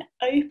fact is an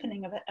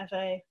opening of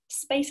a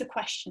space of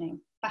questioning,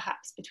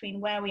 perhaps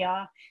between where we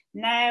are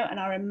now and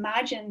our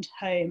imagined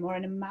home or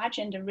an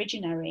imagined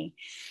originary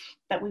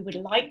that we would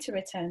like to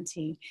return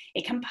to,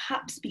 it can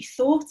perhaps be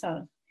thought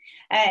of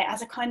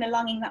as a kind of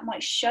longing that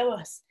might show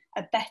us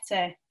a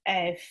better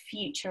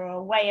future, or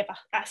a way of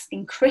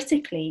asking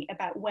critically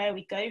about where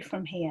we go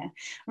from here,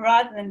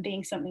 rather than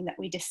being something that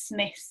we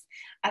dismiss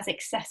as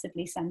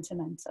excessively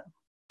sentimental.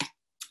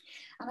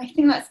 And I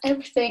think that's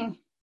everything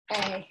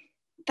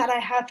that I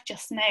have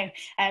just now,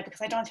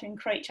 because I don't want to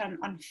encroach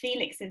on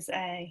Felix's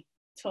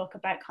talk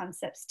about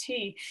concepts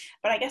too,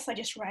 but I guess I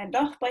just round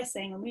off by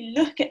saying, when we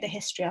look at the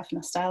history of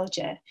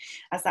nostalgia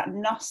as that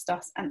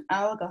nostos and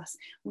algos,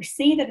 we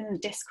see that in the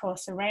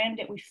discourse around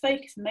it, we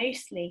focus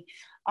mostly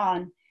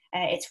on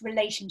its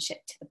relationship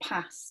to the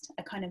past,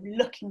 a kind of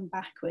looking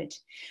backward.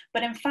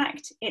 But in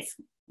fact, it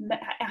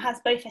has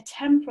both a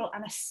temporal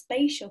and a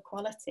spatial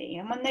quality.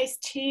 And when those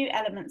two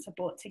elements are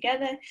brought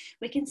together,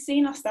 we can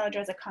see nostalgia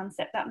as a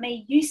concept that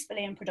may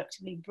usefully and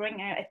productively bring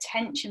out a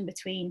tension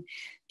between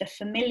the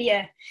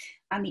familiar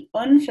and the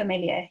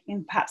unfamiliar,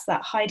 in perhaps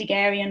that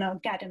Heideggerian or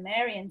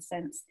Gadamerian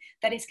sense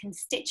that is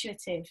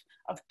constitutive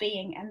of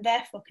being, and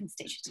therefore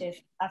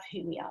constitutive of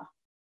who we are.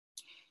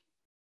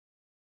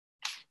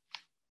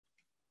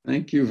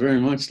 Thank you very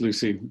much,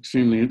 Lucy.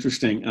 Extremely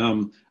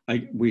interesting.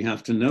 We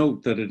have to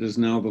note that it is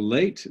now the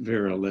late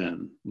Vera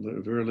Lynn.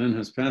 Vera Lynn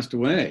has passed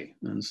away,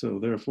 and so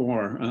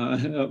therefore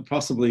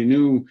possibly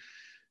new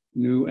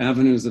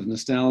avenues of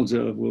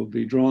nostalgia will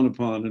be drawn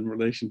upon in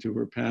relation to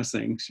her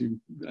passing. She,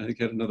 I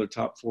think, had another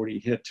top 40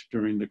 hit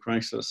during the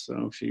crisis,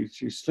 so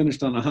she's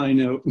finished on a high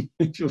note.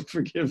 If you'll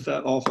forgive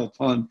that awful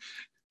pun.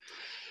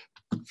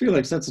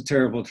 Felix, that's a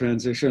terrible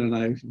transition, and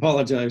I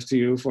apologize to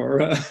you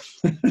for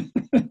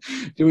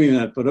doing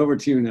that, but over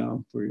to you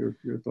now for your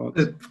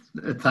thoughts.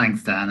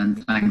 Thanks, Dan,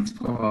 and thanks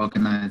for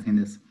organizing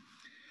this.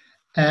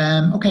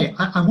 Okay,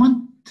 I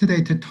want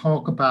today to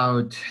talk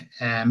about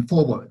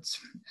 4 words,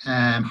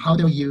 how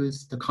they're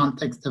used, the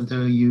context of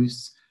their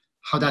use,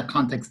 how that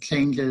context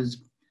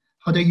changes,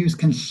 how their use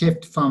can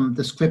shift from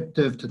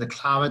descriptive to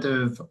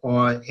declarative,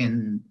 or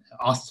in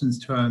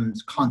Austin's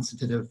terms,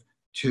 constitutive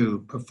to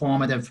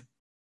performative,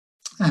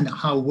 and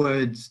how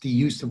the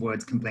use of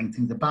words can bring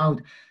things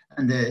about,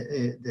 and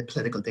the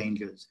political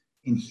dangers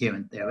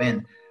inherent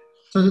therein.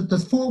 So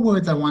there's 4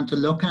 words I want to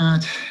look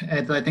at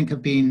that I think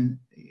have been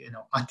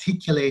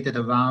articulated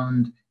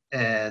around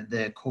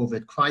the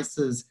COVID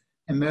crisis: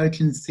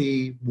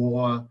 emergency,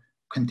 war,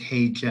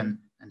 contagion,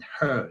 and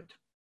herd.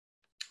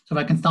 So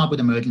if I can start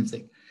with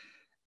emergency.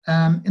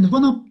 In the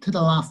run-up to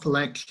the last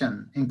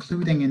election,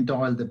 including in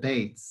Dáil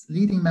debates,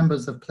 leading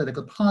members of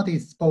political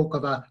parties spoke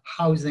of a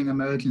housing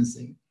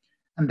emergency,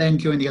 and then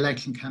during the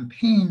election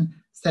campaign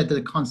said that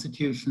the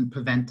Constitution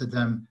prevented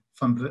them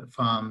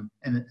from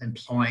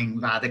employing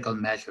radical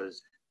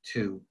measures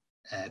to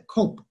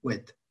cope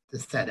with the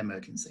said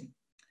emergency.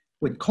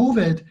 With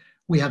COVID,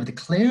 we have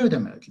declared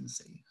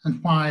emergency,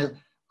 and while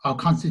our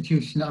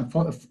Constitution,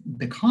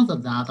 because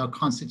of that, our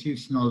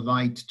constitutional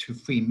right to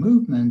free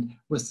movement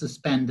was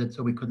suspended,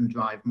 so we couldn't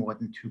drive more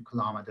than 2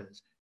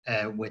 kilometers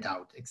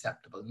without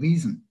acceptable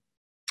reason.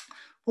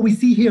 What we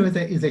see here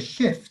is a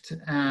shift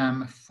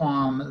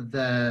from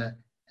the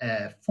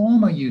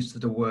former use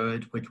of the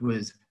word, which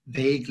was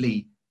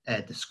vaguely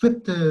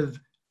descriptive,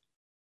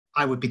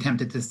 I would be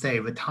tempted to say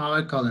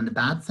rhetorical in the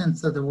bad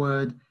sense of the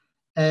word,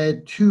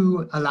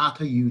 to a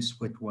latter use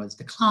which was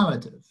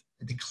declarative,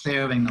 a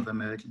declaring of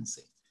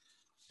emergency.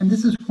 And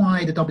this is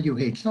why the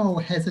WHO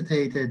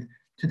hesitated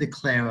to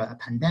declare a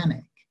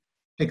pandemic,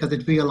 because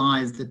it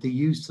realized that the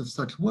use of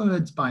such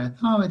words by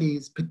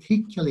authorities,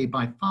 particularly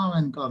by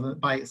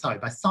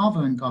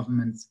sovereign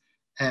governments,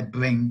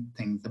 bring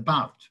things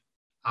about,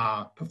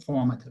 are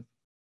performative.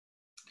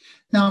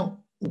 Now,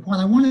 what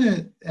I want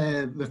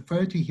to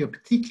refer to here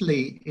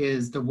particularly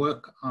is the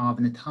work of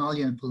an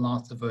Italian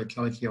philosopher,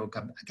 Giorgio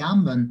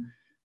Agamben,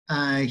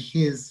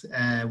 his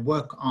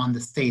work on the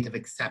state of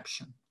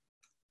exception.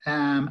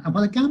 And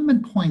what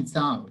Agamben points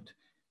out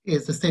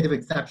is the state of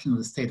exception or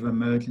the state of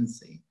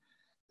emergency.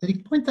 That he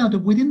points out that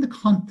within the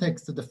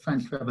context of the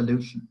French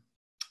Revolution,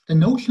 the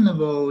notion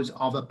arose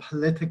of a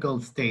political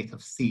state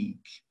of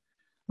siege.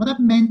 What that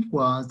meant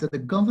was that the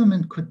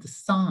government could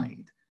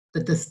decide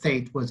that the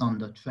state was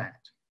under threat,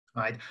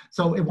 right?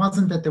 So it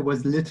wasn't that there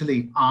was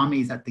literally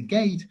armies at the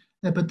gate,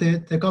 but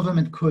the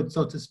government could,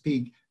 so to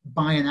speak,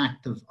 by an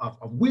act of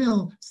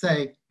will,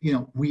 say,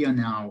 we are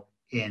now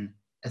in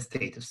a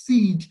state of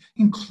siege,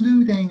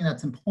 including,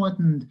 that's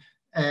important,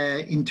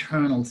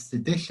 internal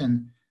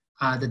sedition,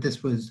 that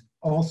this was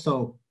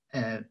also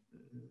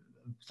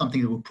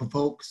something that would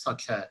provoke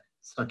such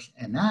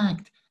an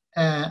act,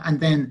 and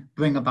then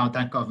bring about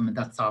that government,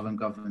 that sovereign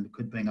government, that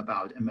could bring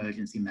about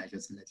emergency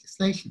measures and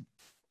legislation.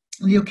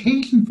 And the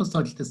occasion for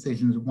such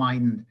decisions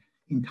widened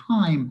in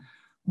time,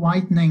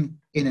 widening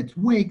in its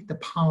wake the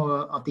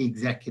power of the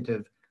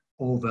executive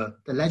over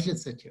the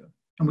legislature.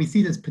 And we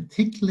see this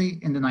particularly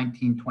in the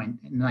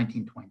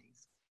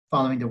 1920s,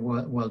 following the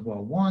World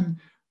War I,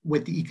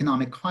 with the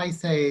economic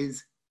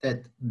crises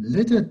that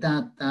littered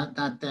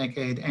that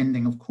decade,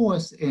 ending, of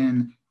course,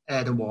 in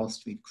the Wall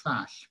Street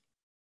crash.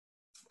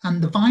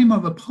 And the Weimar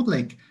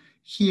Republic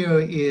here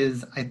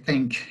is, I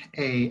think,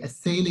 a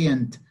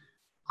salient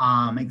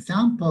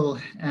example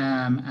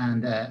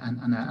and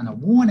a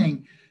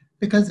warning,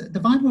 because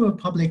the Weimar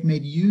Republic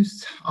made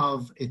use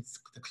of the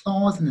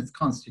clause in its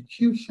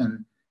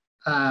constitution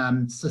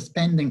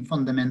suspending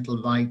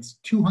fundamental rights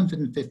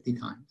 250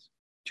 times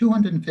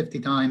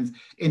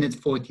in its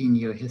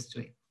 14-year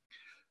history,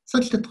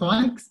 such that the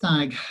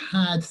Reichstag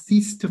had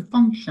ceased to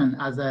function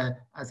as a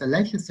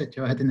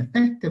legislature, had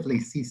effectively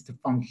ceased to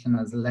function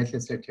as a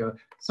legislature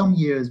some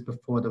years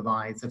before the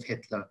rise of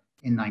Hitler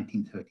in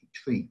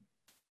 1933.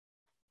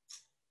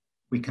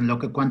 We can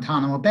look at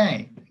Guantanamo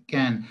Bay.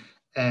 Again,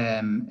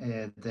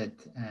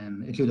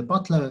 Judith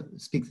Butler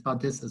speaks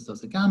about this, as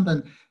does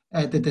Agamben.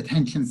 The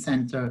detention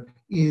center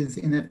is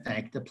in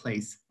effect a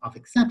place of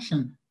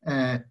exception.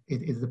 It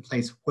is a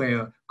place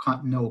where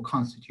no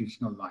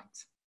constitutional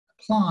rights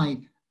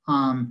apply.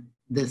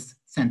 This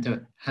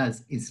center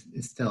is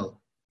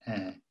still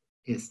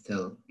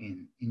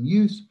in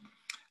use.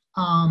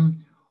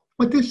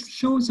 What this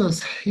shows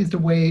us is the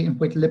way in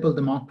which liberal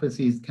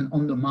democracies can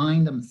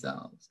undermine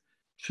themselves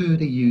through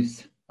the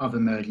use of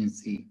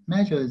emergency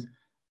measures,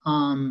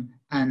 and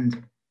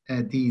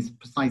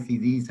precisely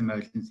these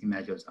emergency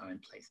measures are in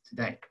place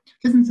today.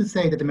 It isn't to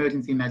say that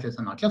emergency measures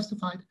are not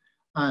justified,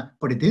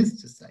 but it is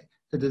to say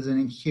that there's an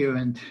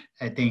inherent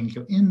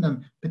danger in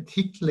them,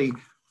 particularly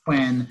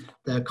when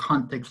the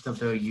context of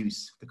their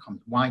use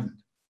becomes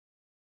widened.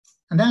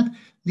 And that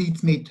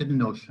leads me to the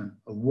notion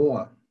of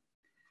war.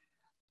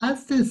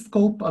 As the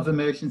scope of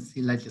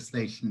emergency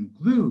legislation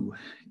grew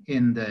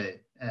in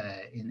the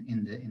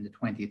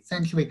 20th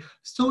century,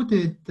 so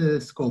did the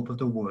scope of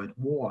the word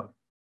war.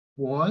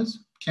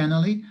 Wars,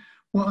 generally,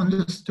 were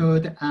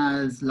understood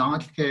as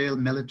large-scale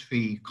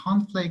military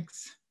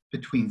conflicts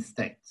between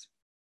states.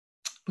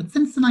 But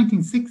since the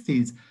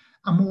 1960s,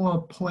 a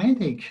more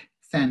poetic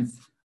sense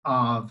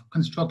of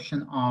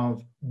construction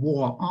of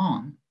war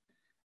on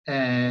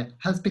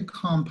has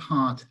become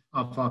part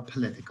of our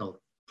political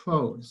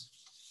prose.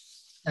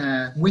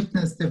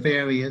 Witness the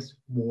various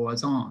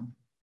wars on.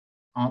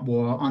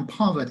 War on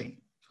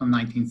poverty from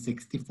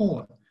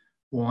 1964,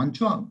 war on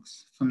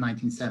drugs from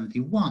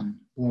 1971,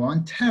 war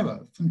on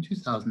terror from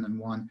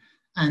 2001,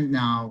 and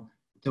now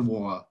the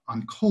war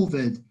on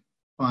COVID,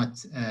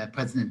 what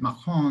President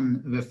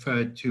Macron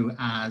referred to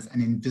as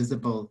an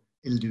invisible,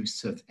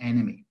 elusive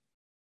enemy.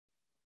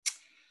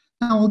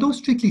 Now, although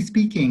strictly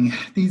speaking,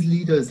 these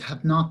leaders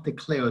have not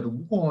declared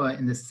war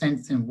in the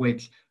sense in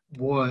which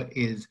war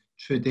is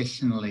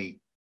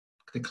traditionally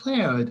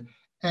declared,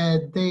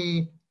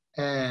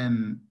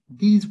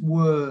 these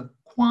were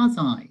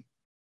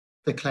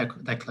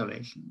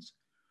quasi-declarations,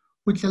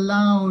 which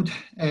allowed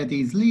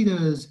these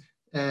leaders,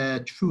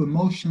 through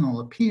emotional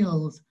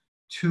appeals,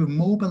 to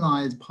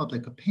mobilize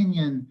public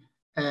opinion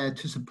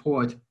to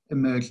support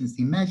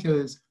emergency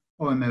measures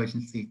or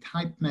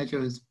emergency-type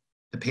measures.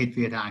 The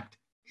Patriot Act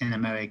in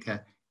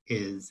America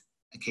is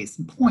a case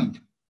in point.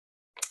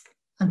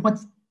 And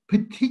what's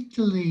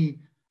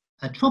particularly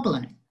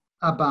troubling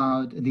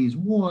about these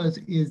wars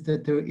is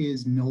that there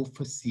is no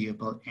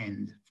foreseeable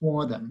end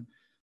for them.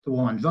 The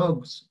war on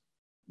drugs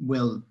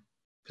will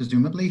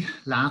presumably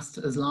last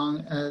as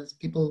long as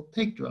people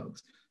take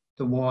drugs.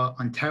 The war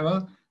on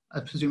terror,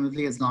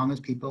 presumably as long as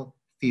people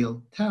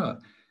feel terror.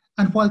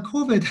 And while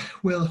COVID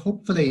will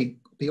hopefully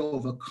be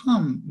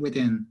overcome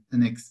within the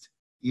next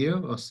year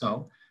or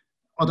so,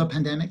 other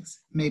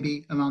pandemics may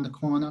be around the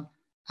corner,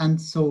 and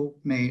so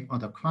may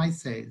other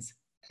crises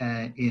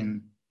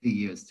in the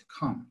years to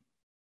come.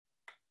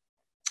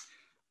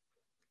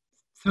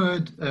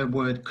 Third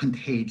word,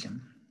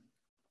 contagion.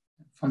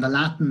 From the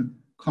Latin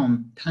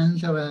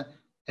contangere,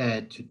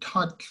 to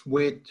touch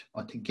with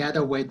or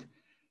together with.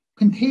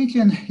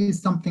 Contagion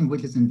is something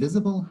which is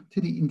invisible to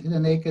the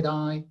naked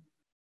eye,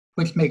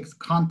 which makes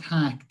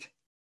contact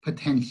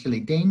potentially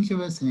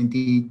dangerous and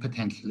indeed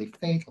potentially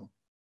fatal.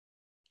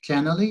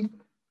 Generally,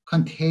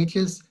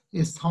 contagious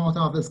is thought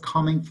of as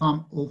coming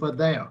from over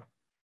there,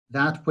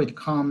 that which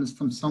comes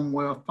from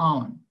somewhere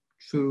foreign,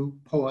 through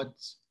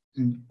ports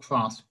and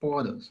cross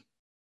borders.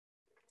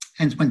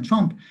 Hence, when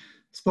Trump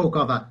spoke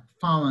of a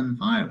foreign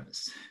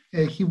virus,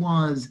 he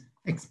was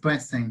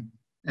expressing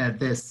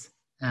this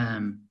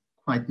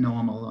quite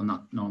normal, or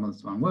not normal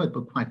is the wrong word,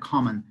 but quite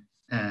common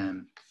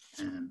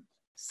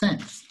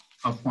sense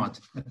of what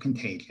a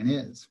contagion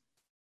is.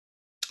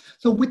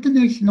 So with the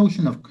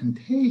notion of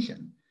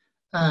contagion,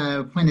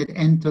 when it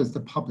enters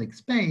the public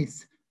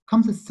space,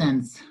 comes a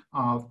sense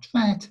of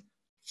threat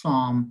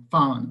from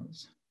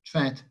foreigners,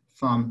 threat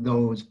from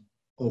those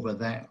over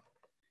there.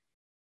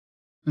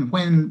 And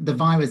when the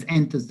virus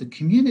enters the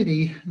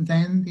community,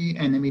 then the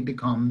enemy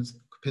becomes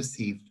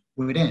perceived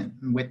within.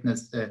 And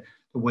witness the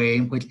way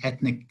in which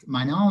ethnic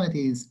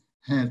minorities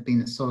have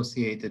been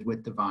associated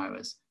with the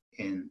virus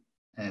in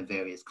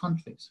various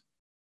countries.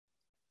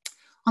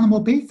 On a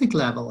more basic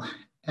level,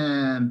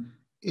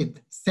 it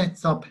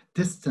sets up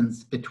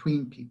distance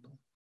between people.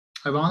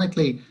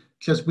 Ironically,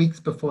 just weeks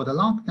before the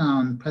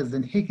lockdown,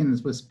 President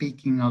Higgins was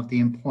speaking of the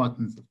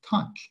importance of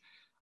touch.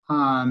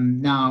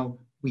 Now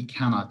we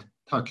cannot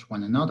touch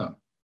one another.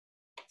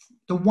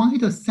 The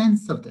wider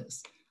sense of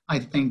this, I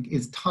think,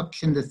 is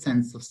touch in the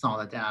sense of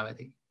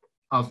solidarity,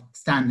 of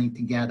standing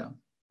together,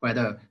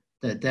 whether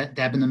the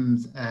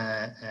Debenhams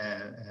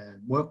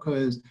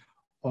workers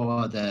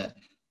or the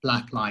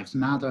Black Lives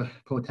Matter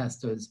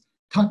protesters,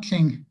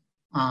 touching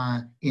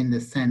in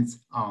the sense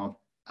of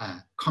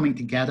coming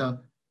together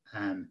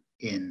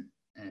in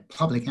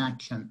public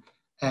action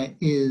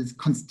is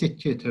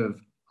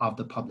constitutive of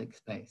the public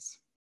space.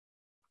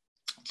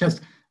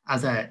 Just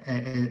as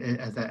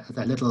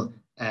a little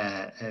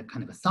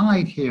kind of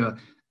aside here,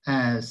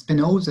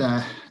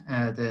 Spinoza,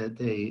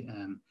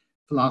 the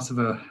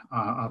philosopher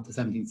of the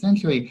 17th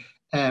century,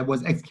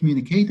 was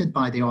excommunicated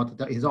by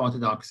his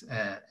Orthodox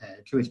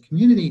Jewish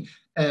community,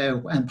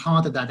 and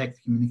part of that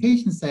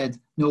excommunication said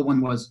no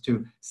one was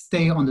to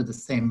stay under the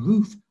same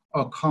roof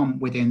or come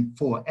within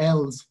 4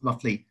 ells,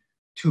 roughly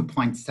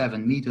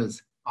 2.7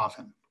 meters of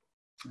him.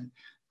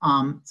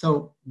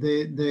 So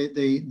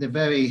the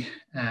very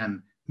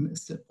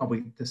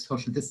probably the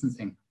social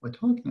distancing we're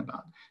talking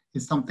about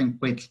is something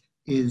which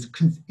is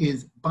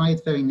by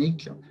its very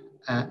nature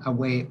a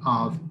way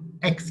of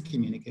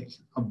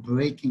excommunication, of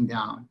breaking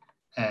down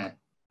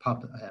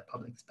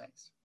public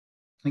space.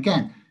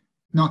 Again,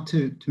 not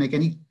to make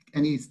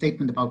any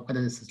statement about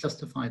whether this is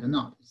justified or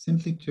not,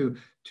 simply to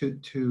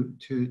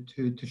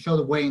show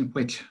the way in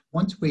which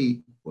once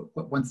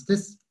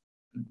this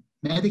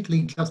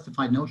medically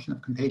justified notion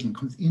of contagion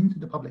comes into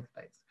the public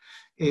space,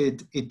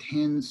 it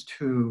tends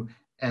to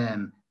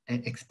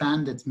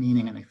expand its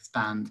meaning and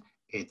expand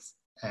its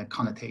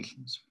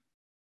connotations.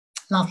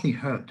 Lastly,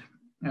 herd.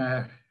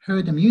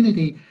 Herd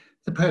immunity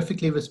is a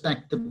perfectly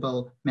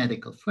respectable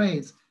medical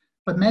phrase,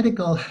 but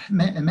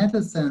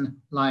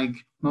medicine, like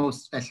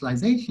most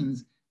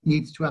specializations,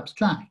 needs to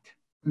abstract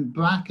and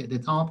bracket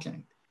its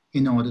object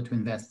in order to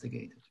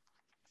investigate it.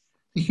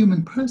 The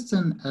human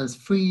person as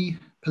free,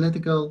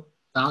 political,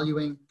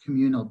 valuing,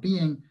 communal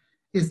being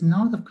is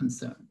not of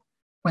concern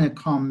when it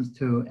comes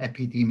to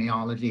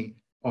epidemiology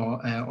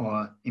or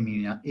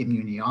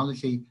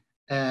immunology,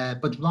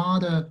 but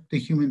rather the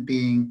human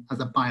being as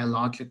a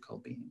biological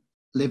being,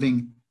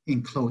 living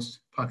in close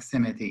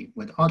proximity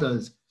with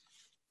others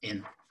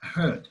in a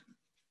herd.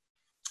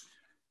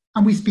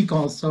 And we speak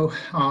also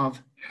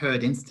of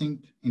herd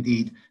instinct.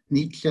 Indeed,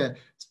 Nietzsche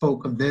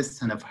spoke of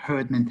this and of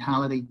herd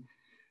mentality,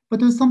 but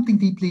there's something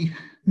deeply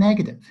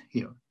negative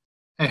here.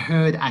 A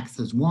herd acts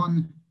as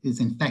one, is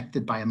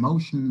infected by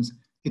emotions,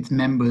 its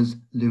members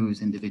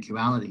lose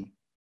individuality.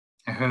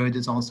 A herd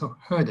is also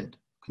herded,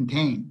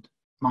 contained,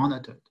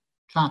 monitored,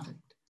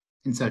 trafficked,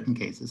 in certain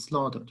cases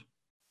slaughtered.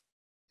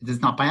 It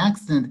is not by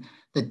accident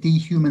that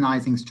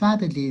dehumanizing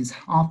strategies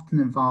often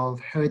involve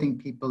herding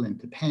people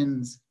into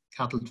pens,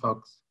 cattle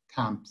trucks,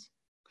 camps,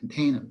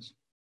 containers.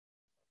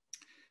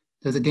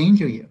 There's a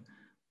danger here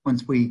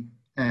once we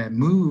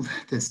move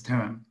this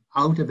term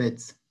out of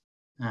its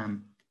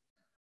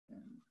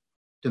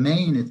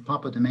domain, its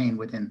proper domain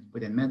within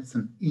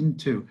medicine,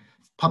 into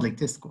public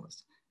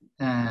discourse,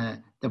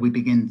 that we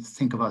begin to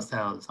think of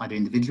ourselves either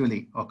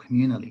individually or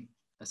communally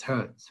as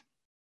herds.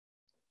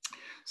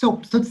 So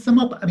to sum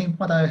up, I mean,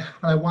 what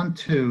I want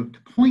to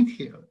point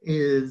here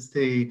is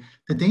the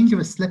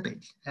dangerous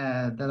slippage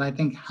that I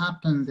think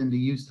happens in the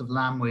use of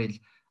language,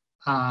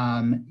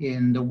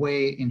 in the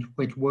way in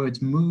which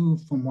words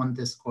move from one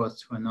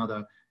discourse to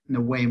another, in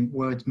the way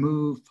words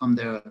move from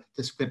their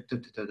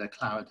descriptive to their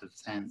declarative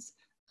sense,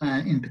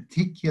 in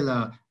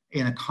particular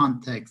in a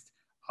context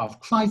of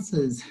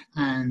crisis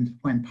and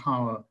when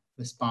power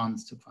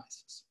responds to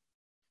crisis.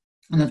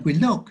 And as we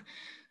look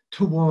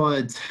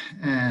towards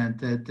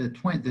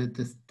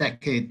this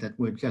decade that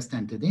we've just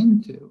entered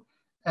into,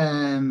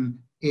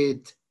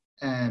 it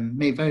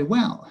may very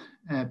well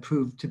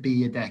prove to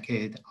be a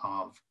decade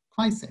of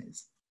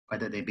crises,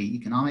 whether they be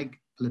economic,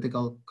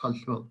 political,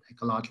 cultural,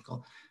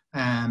 ecological,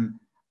 and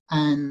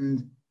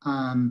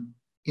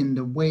in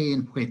the way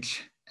in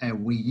which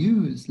we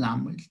use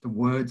language, the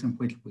words in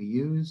which we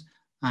use,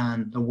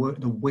 and the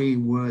way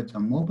words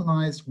are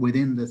mobilized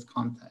within this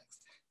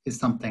context is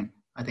something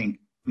I think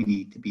we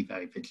need to be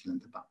very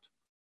vigilant about.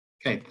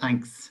 Okay,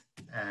 thanks,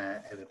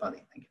 everybody.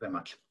 Thank you very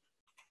much.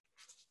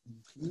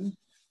 Okay.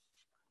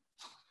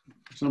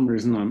 For some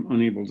reason, I'm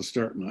unable to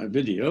start my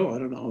video. I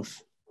don't know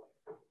if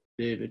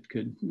David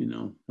could,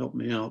 help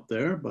me out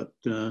there, but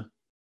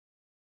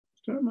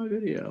start my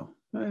video.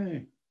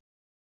 Hey,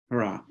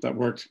 hurrah, that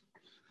worked.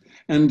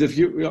 And if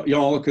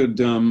y'all could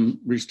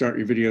restart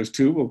your videos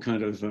too, we'll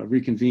kind of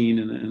reconvene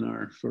in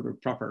our sort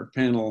of proper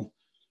panel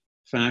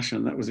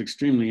fashion. That was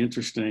extremely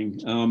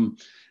interesting.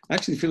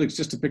 Actually, Felix,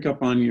 just to pick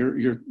up on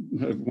your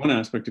one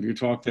aspect of your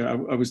talk there,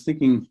 I was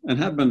thinking, and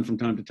have been from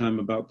time to time,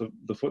 about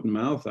the foot and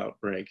mouth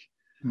outbreak.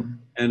 Mm-hmm.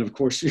 And of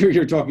course,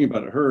 you're talking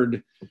about a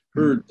herd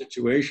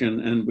situation,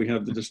 and we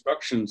have the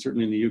destruction,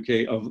 certainly in the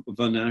UK, of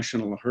the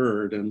national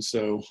herd. And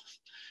so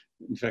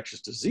infectious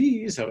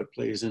disease, how it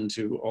plays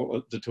into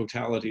all the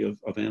totality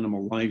of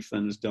animal life,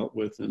 then is dealt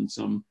with in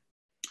some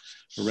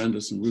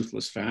horrendous and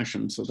ruthless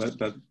fashion. So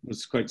that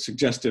was quite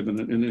suggestive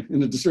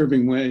in a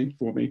disturbing way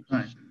for me.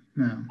 Right.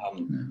 No.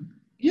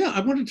 Yeah, I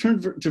want to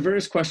turn to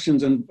various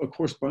questions, and of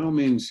course, by all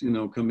means,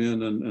 come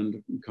in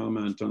and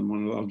comment on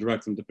one. I'll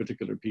direct them to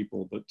particular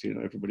people, but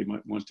everybody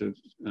might want to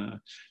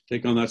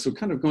take on that. So,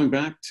 kind of going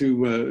back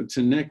to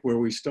Nick, where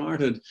we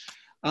started,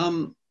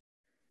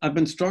 I've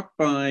been struck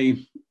by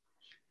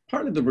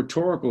partly the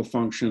rhetorical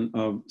function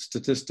of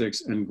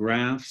statistics and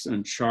graphs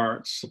and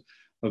charts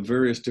of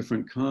various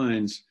different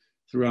kinds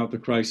throughout the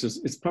crisis.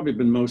 It's probably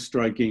been most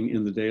striking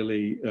in the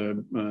daily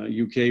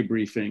UK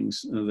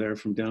briefings there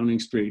from Downing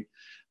Street.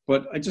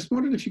 But I just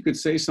wondered if you could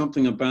say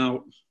something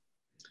about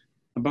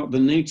the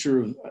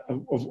nature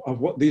of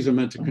what these are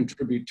meant to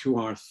contribute to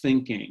our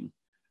thinking,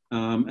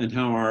 and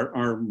how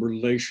our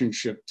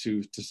relationship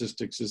to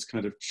statistics has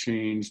kind of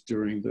changed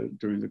during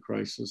the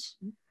crisis.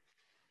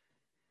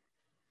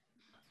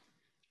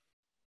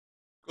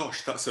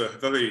 Gosh, that's a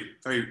very,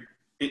 very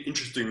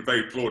interesting,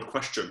 very broad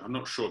question. I'm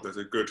not sure there's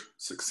a good,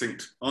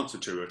 succinct answer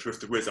to it. Or if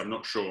there is, I'm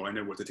not sure I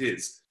know what it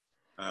is.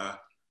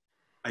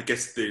 I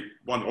guess the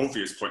one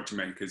obvious point to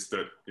make is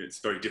that it's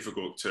very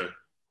difficult to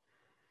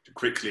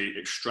quickly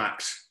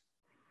extract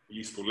a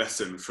useful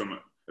lesson from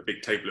a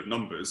big table of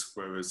numbers,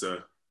 whereas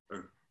a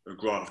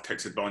graph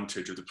takes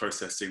advantage of the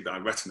processing that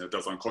our retina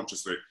does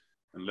unconsciously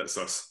and lets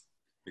us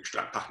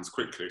extract patterns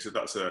quickly. So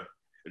that's a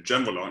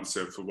general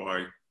answer for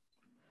why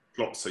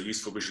plots are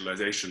useful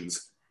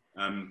visualizations.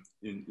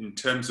 In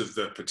terms of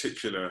the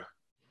particular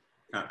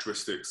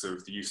characteristics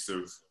of the use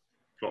of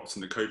plots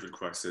in the COVID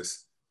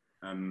crisis,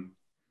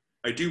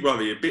 I do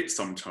worry a bit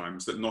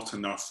sometimes that not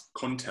enough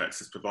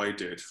context is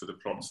provided for the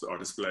plots that are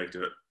displayed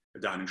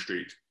at Downing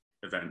Street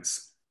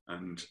events,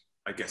 and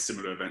I guess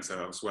similar events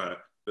elsewhere,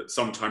 that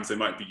sometimes they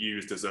might be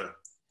used as a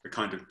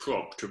kind of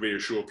prop to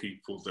reassure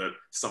people that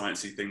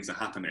sciencey things are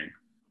happening,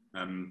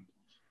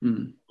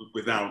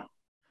 without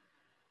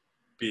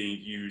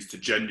being used to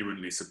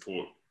genuinely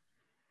support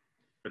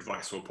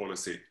advice or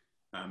policy.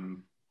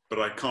 But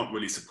I can't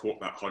really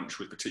support that hunch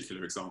with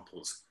particular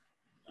examples.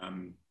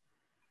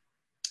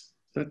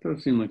 That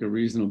does seem like a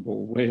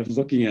reasonable way of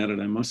looking at it,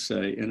 I must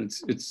say. And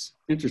it's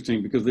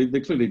interesting because they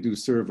clearly do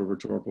serve a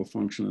rhetorical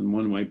function in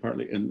one way,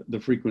 partly, and the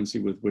frequency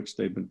with which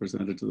they've been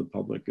presented to the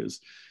public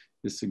is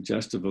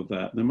suggestive of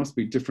that. There must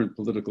be different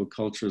political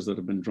cultures that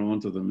have been drawn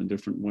to them in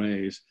different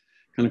ways.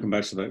 Kind of come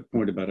back to that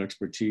point about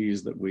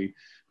expertise that we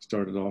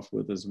started off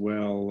with as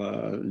well,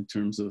 in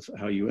terms of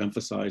how you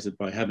emphasize it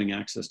by having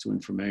access to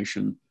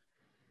information.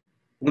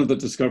 One of the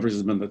discoveries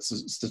has been that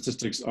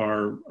statistics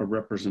are a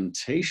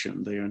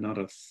representation. They are not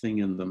a thing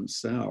in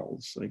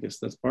themselves. I guess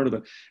that's part of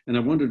it. And I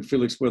wondered,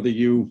 Felix, whether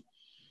you,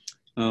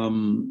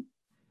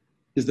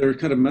 is there a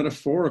kind of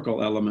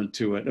metaphorical element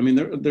to it? I mean,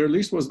 there at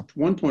least was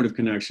one point of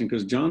connection,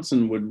 because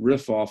Johnson would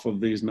riff off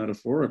of these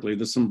metaphorically.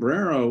 The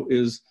sombrero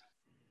is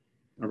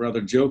a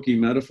rather jokey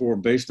metaphor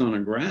based on a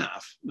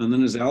graph. And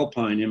then his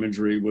alpine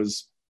imagery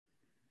was,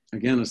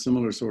 again, a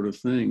similar sort of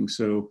thing.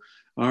 So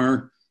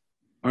are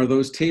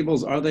those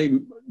tables,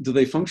 do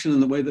they function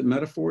in the way that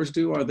metaphors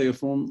do? Are they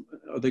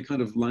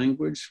kind of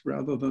language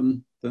rather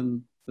than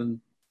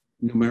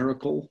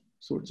numerical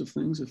sorts of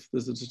things, if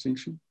there's a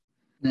distinction?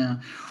 Yeah,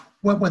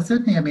 well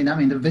certainly, I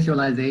mean, the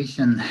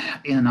visualization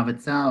in and of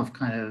itself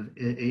kind of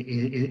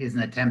is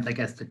an attempt, I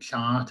guess, to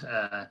chart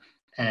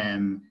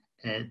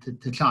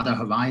to chart a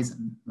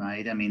horizon,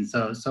 right? I mean,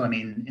 so I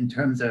mean, in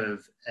terms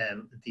of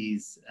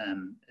these,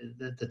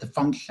 the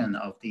function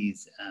of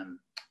these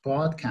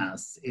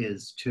broadcasts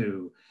is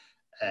to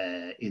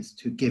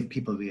give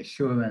people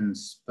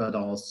reassurance, but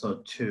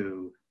also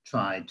to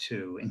try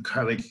to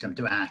encourage them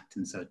to act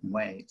in certain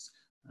ways,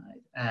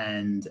 right?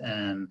 And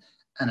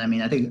I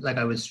mean, I think, like,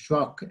 I was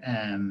struck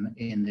in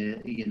the,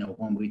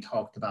 when we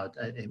talked about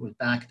it was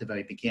back at the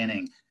very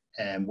beginning.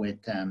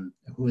 With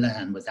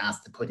Houlihan was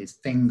asked to put his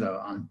finger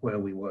on where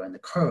we were in the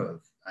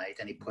curve, right?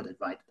 And he put it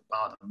right at the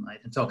bottom, right?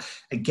 And so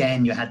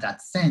again, you had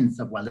that sense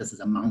of, well, this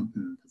is a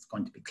mountain that's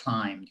going to be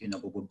climbed,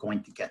 but we're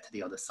going to get to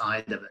the other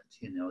side of it.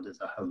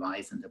 There's a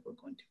horizon that we're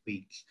going to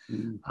reach.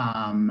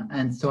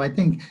 And so I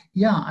think,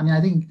 yeah, I mean, I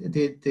think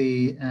there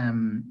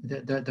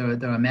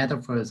are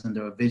metaphors and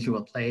there are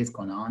visual plays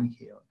going on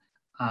here.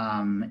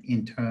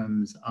 in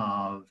terms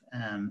of,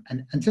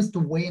 and just the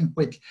way in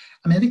which,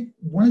 I mean, I think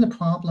one of the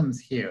problems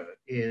here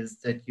is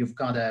that you've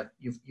got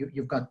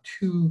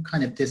two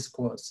kind of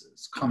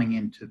discourses coming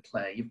into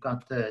play. You've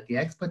got the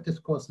expert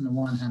discourse on the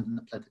one hand and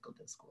the political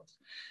discourse.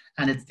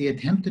 And it's the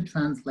attempt to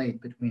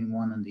translate between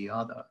one and the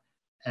other,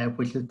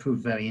 which has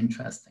proved very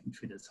interesting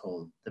through this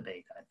whole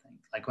debate, I think.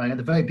 Like right at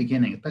the very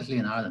beginning, especially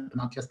in Ireland, but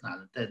not just in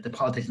Ireland, the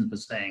politicians were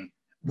saying,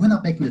 we're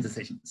not making the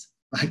decisions.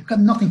 Like, got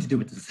nothing to do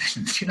with the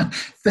decisions, you know.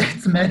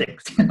 It's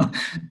medics, you know.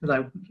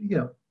 Like, you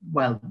know,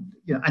 well,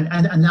 you know,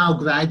 and now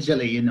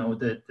gradually, you know,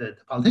 the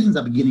politicians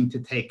are beginning to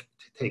take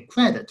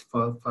credit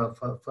for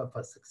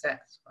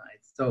success, right?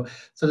 So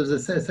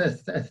there's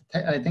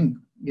I think,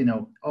 you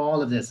know,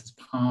 all of this is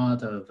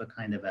part of a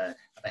kind of a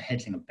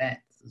hedging of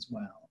bets as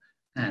well,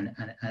 and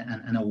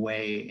a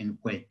way in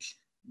which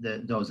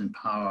those in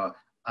power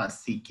are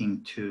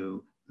seeking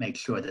to make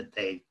sure that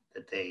they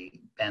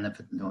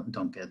benefit and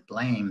don't get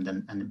blamed,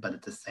 but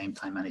at the same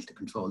time manage to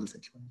control the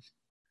situation.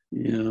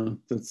 Yeah,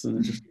 that's an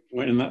interesting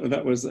point. And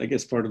that was, I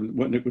guess, part of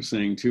what Nick was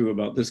saying too,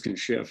 about this can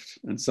shift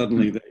and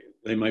suddenly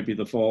they might be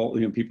the fall,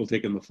 you know, people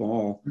taking the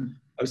fall.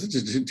 I was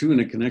just too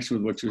in a connection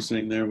with what you were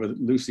saying there with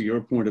Lucy,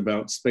 your point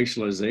about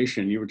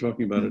spatialization. You were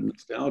talking about it,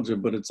 nostalgia,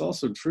 but it's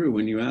also true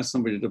when you ask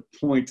somebody to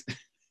point,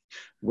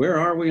 where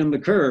are we on the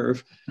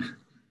curve,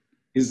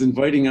 is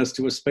inviting us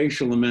to a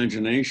spatial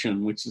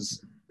imagination, which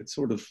is, it's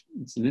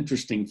an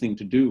interesting thing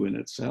to do in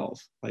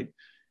itself. Like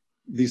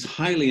these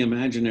highly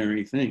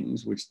imaginary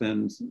things, which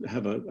then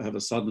have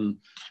a sudden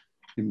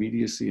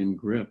immediacy and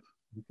grip,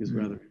 is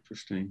rather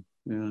interesting.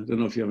 Yeah, I don't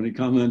know if you have any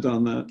comment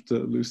on that,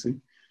 Lucy.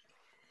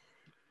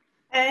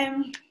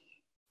 Well,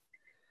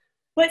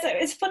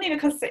 it's funny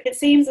because it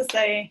seems as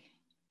though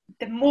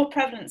the more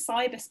prevalent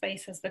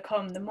cyberspace has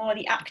become, the more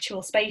the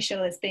actual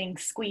spatial is being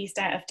squeezed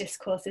out of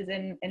discourses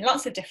in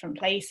lots of different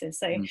places.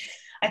 So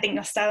I think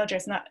nostalgia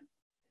is not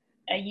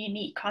a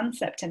unique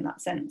concept in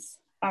that sense.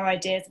 Our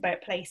ideas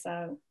about place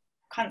are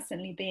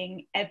constantly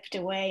being ebbed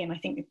away, and I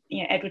think,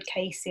 you know, Edward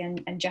Casey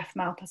and Jeff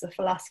Malpass are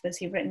philosophers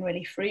who've written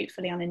really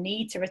fruitfully on a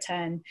need to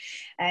return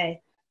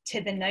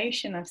to the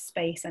notion of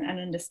space and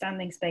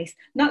understanding space,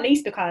 not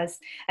least because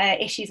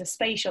issues of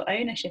spatial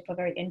ownership are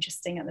very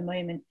interesting at the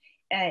moment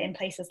in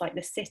places like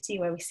the city,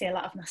 where we see a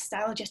lot of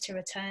nostalgia to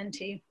return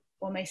to.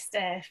 Almost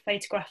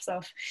photographs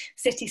of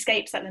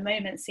cityscapes at the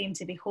moment seem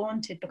to be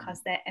haunted because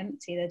they're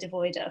empty, they're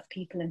devoid of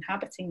people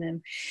inhabiting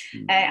them.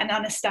 And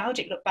our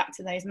nostalgic look back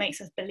to those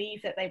makes us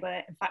believe that they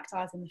were in fact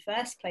ours in the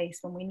first place,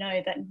 when we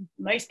know that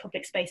most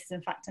public spaces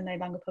in fact are no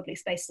longer public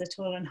spaces at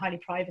all and highly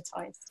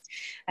privatised.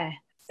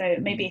 So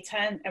maybe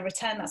a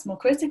return that's more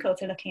critical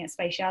to looking at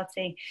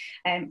spatiality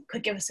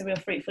could give us a real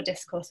fruitful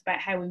discourse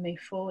about how we move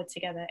forward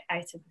together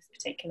out of this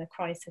particular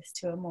crisis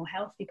to a more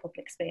healthy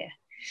public sphere.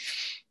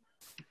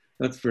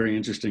 That's very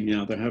interesting.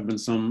 Yeah, there have been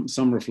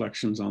some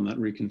reflections on that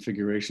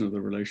reconfiguration of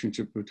the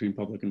relationship between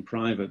public and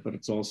private, but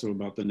it's also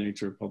about the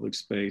nature of public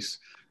space,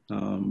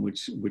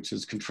 which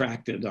has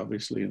contracted,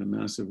 obviously, in a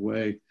massive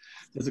way.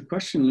 There's a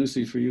question,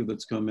 Lucy, for you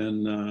that's come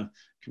in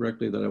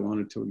directly that I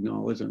wanted to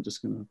acknowledge. I'm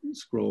just going to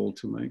scroll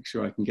to make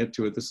sure I can get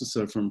to it. This is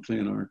from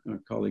our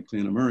colleague,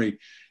 Cleona Murray.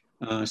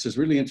 It says,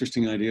 really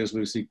interesting ideas,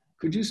 Lucy.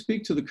 Could you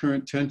speak to the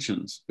current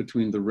tensions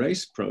between the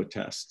race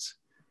protests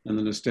and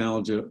the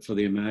nostalgia for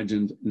the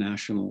imagined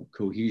national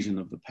cohesion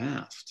of the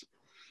past?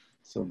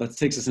 So that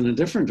takes us in a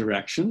different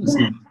direction. It's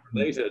not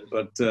related,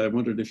 but I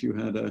wondered if you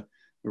had a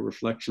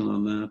reflection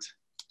on that.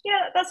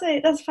 Yeah, that's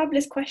a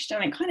fabulous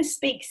question. It kind of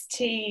speaks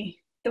to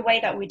the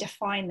way that we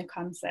define the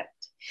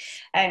concept.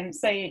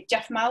 So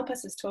Jeff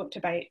Malpass has talked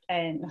about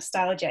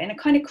nostalgia in a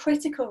kind of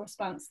critical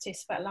response to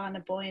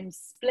Svetlana Boym's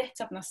split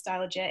of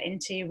nostalgia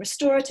into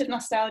restorative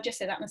nostalgia,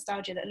 so that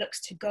nostalgia that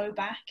looks to go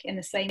back in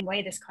the same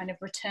way this kind of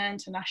return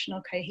to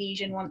national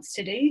cohesion wants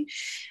to do,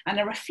 and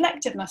a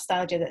reflective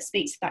nostalgia that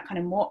speaks to that kind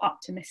of more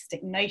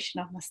optimistic notion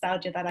of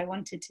nostalgia that I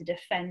wanted to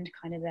defend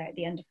kind of there at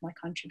the end of my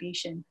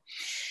contribution.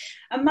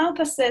 And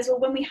Malpass says, well,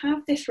 when we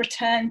have this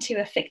return to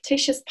a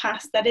fictitious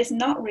past that is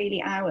not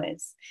really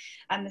ours,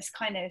 and this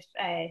kind of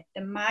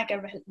the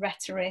MAGA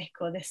rhetoric,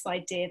 or this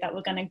idea that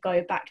we're going to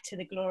go back to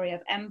the glory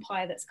of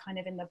empire that's kind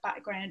of in the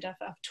background of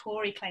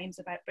Tory claims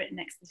about Britain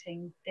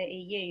exiting the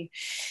EU,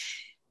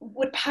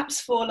 would perhaps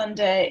fall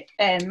under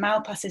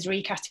Malpass's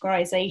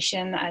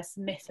recategorization as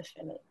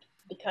mythophilic,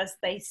 because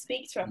they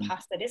speak to a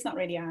past that is not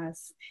really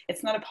ours.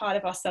 It's not a part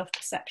of our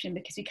self-perception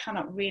because we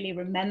cannot really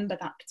remember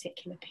that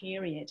particular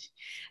period.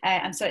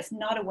 And so it's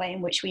not a way in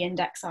which we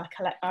index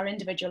our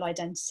individual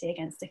identity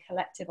against a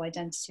collective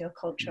identity or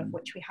culture of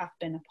which we have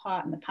been a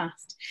part in the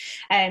past.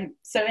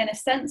 So in a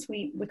sense,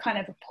 we kind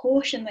of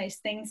apportion those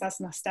things as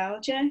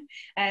nostalgia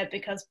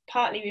because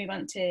partly we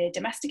want to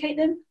domesticate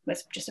them,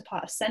 it's just a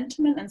part of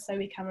sentiment, and so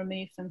we can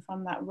remove them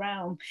from that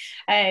realm.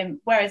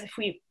 Whereas if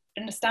we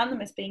understand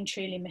them as being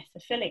truly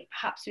mythophilic,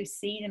 perhaps we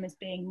see them as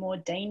being more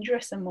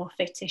dangerous and more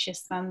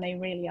fictitious than they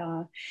really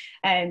are.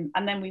 And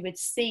then we would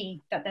see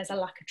that there's a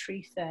lack of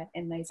truth there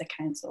in those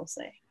accounts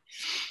also.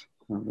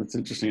 That's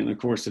interesting. And of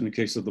course, in the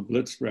case of the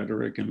Blitz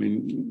rhetoric, I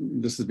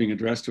mean, this is being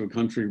addressed to a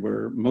country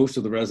where most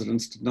of the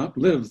residents did not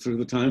live through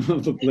the time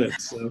of the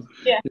Blitz. So,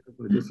 yeah,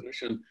 by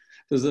definition,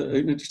 there's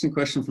an interesting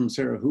question from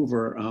Sarah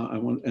Hoover.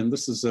 And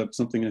this is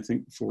something I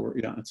think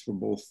it's for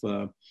both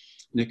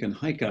Nick and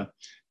Heike.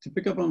 To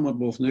pick up on what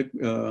both Nick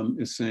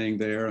is saying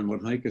there and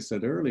what Heike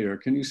said earlier,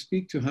 can you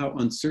speak to how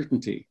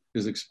uncertainty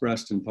is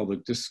expressed in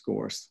public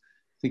discourse?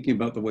 Thinking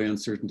about the way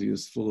uncertainty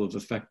is full of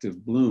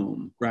effective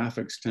bloom.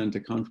 Graphics tend to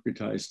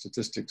concretize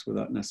statistics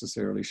without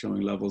necessarily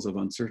showing levels of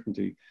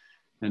uncertainty,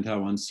 and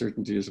how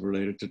uncertainty is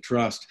related to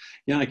trust.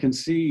 Yeah, I can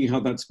see how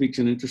that speaks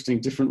in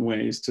interesting different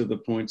ways to the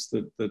points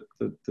that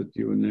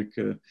you and Nick,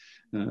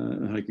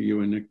 Heike,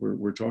 you and Nick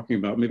were talking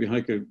about. Maybe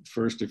Heike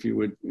first, if you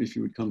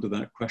would come to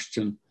that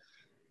question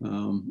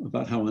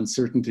about how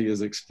uncertainty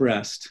is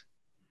expressed.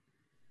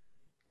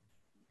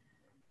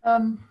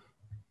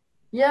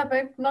 Yeah,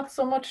 but not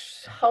so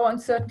much how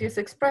uncertainty is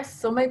expressed.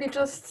 So maybe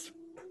just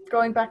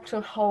going back to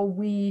how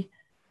we,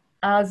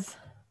 as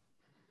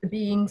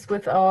beings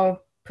with our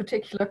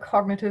particular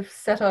cognitive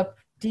setup,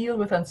 deal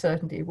with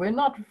uncertainty. We're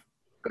not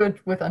good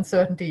with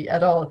uncertainty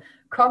at all.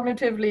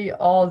 Cognitively,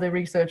 all the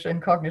research in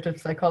cognitive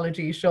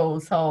psychology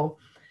shows how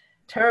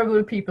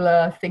terrible people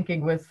are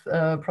thinking with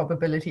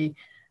probability,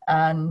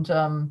 and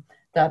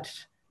that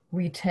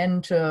we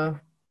tend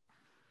to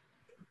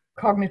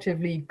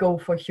cognitively go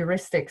for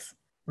heuristics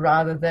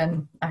rather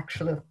than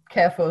actual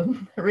careful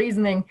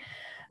reasoning.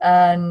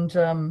 And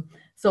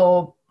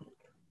so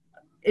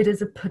it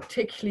is a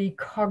particularly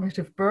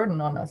cognitive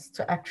burden on us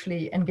to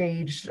actually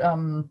engage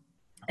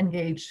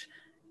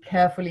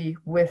carefully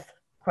with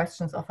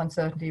questions of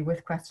uncertainty,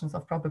 with questions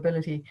of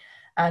probability.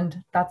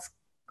 And that's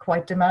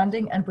quite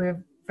demanding, and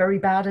we're very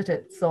bad at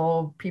it.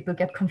 So people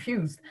get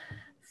confused.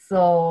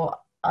 So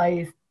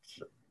I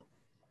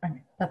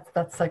mean,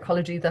 that's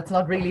psychology, that's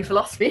not really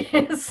philosophy.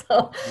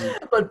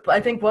 But I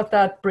think what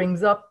that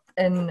brings up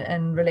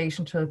in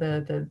relation to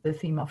the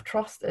theme of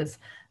trust is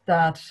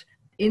that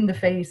in the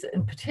face,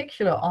 in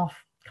particular, of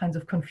kinds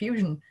of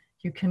confusion,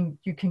 you can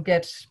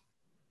get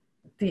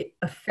the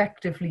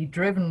effectively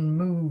driven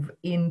move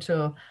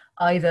into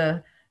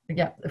either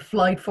a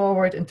flight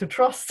forward into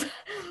trust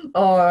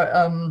or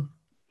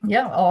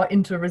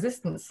into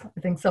resistance. I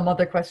think some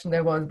other question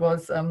there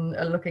was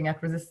looking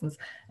at resistance,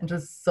 and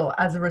just so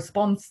as a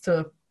response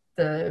to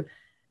the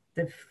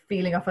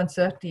feeling of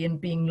uncertainty and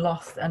being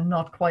lost and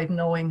not quite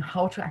knowing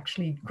how to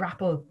actually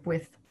grapple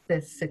with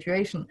this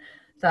situation,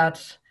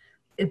 that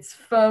it's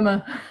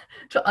firmer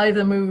to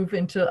either move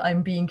into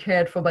I'm being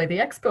cared for by the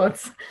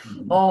experts,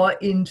 or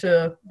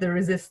into the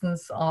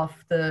resistance of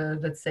the,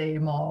 let's say,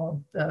 more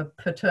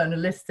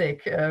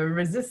paternalistic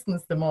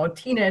resistance, the more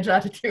teenage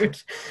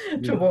attitude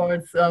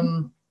towards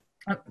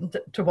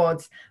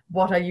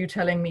what are you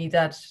telling me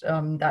that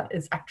that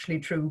is actually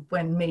true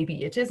when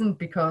maybe it isn't,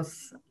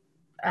 because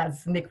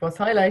as Nick was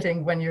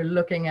highlighting, when you're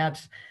looking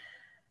at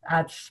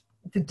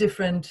the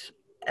different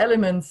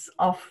elements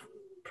of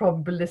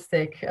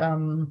probabilistic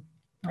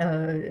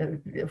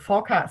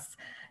forecasts,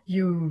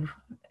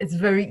 it's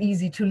very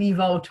easy to leave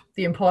out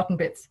the important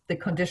bits, the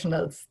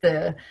conditionals,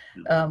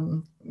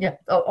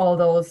 all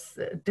those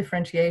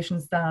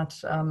differentiations that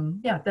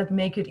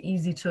make it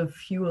easy to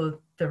fuel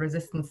the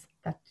resistance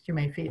that you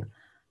may feel.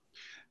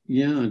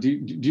 Yeah, do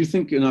you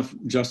think enough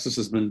justice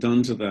has been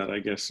done to that? I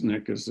guess,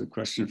 Nick, is a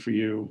question for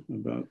you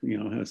about,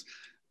 has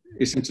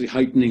essentially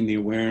heightening the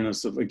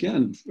awareness of,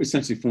 again,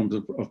 essentially forms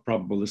of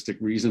probabilistic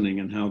reasoning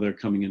and how they're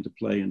coming into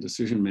play in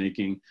decision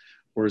making.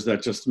 Or is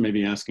that just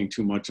maybe asking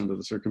too much under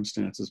the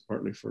circumstances,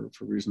 partly for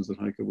reasons that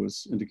Heike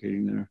was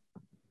indicating there?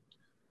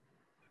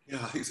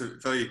 Yeah, I think it's a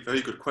very,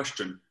 very good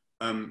question.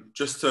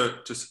 Just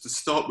to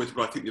start with,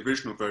 what I think the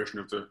original version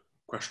of the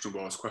question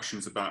was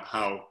questions about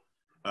how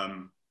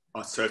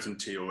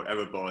uncertainty or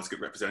error bars get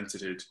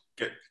represented,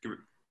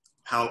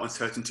 how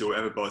uncertainty or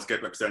error bars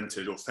get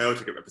represented or fail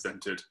to get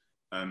represented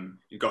in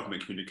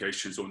government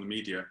communications or in the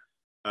media.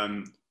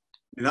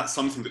 And that's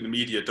something that the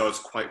media does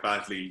quite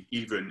badly,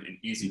 even in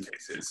easy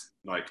cases,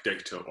 like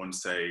data on,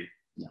 say,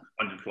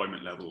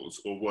 unemployment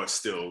levels, or worse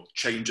still,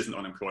 changes in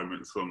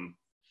unemployment from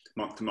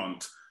month to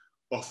month.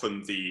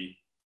 Often the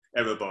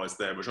error bars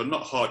there, which are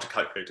not hard to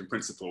calculate in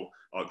principle,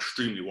 are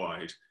extremely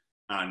wide,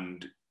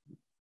 and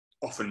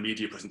often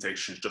media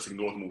presentations just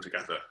ignore them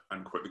altogether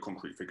and quote the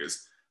concrete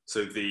figures.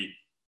 So the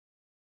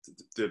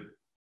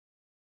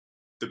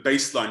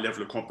baseline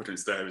level of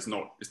competence there is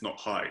not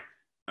high.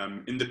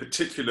 In the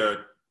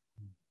particular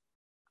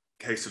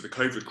case of the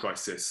COVID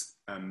crisis,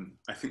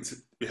 I think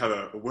we have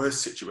a worse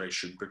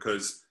situation,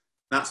 because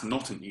that's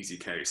not an easy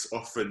case.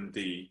 Often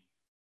the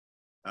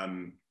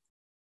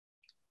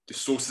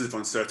sources of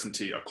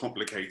uncertainty are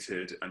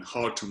complicated and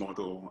hard to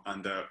model,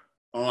 and there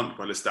aren't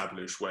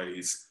well-established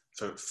ways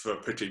for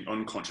putting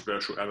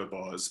uncontroversial error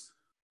bars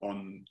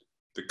on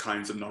the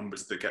kinds of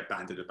numbers that get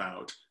bandied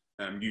about.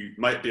 You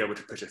might be able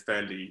to put a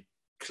fairly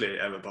clear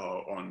error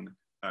bar on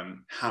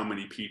how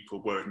many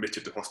people were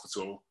admitted to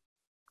hospital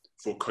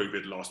for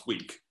COVID last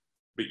week,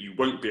 but you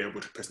won't be able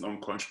to put an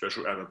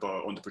uncontroversial error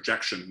bar on the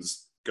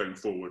projections going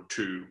forward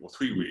 2 or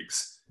 3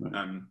 weeks,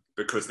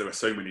 because there are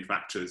so many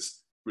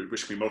factors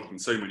which can be modelled in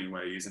so many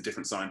ways, and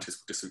different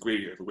scientists will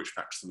disagree over which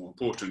factors are more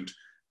important,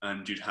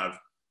 and you'd have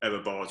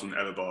error bars on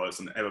error bars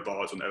and error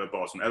bars on error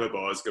bars on error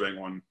bars going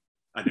on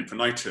ad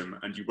infinitum,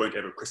 and you won't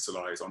ever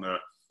crystallise on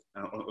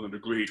an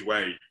agreed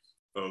way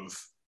of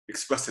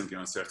expressing the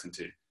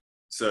uncertainty.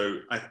 So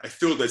I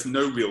feel there's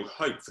no real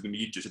hope for the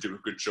media to do a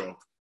good job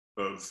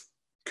of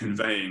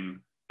conveying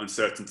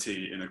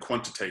uncertainty in a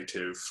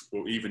quantitative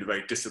or even a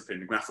very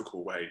disciplined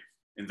graphical way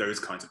in those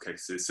kinds of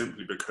cases,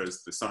 simply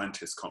because the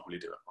scientists can't really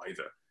do it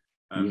either.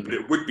 But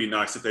it would be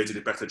nice if they did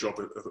a better job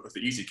of the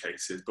easy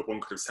cases, but one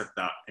could have said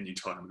that any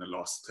time in the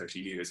last 30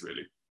 years,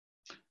 really.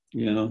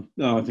 Yeah,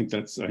 no, I think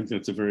that's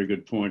a very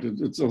good point.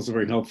 It's also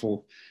very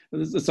helpful.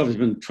 It's always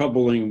been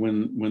troubling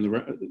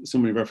when so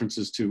many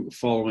references to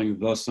following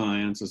the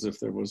science, as if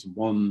there was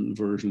one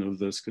version of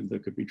this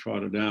that could be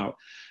trotted out.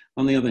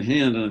 On the other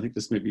hand, and I think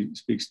this maybe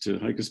speaks to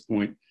Heike's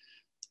point,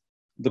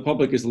 the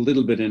public is a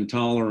little bit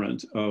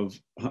intolerant of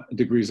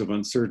degrees of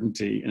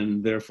uncertainty,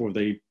 and therefore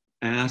they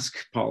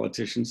ask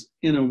politicians,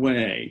 in a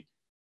way,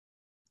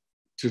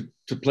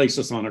 to place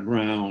us on a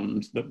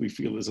ground that we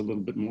feel is a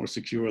little bit more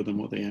secure than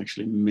what they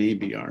actually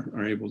maybe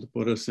are able to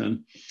put us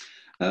in.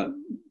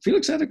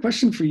 Felix, I had a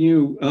question for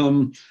you.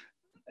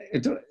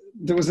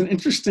 There was an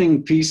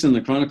interesting piece in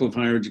the Chronicle of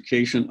Higher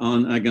Education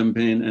on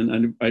Agamben,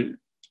 and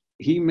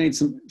he made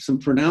some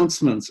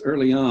pronouncements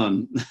early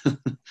on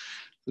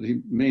that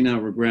he may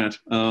now regret,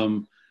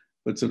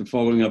 but sort of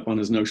following up on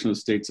his notion of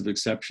states of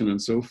exception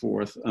and so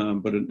forth.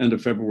 But at the end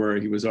of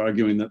February, he was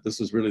arguing that this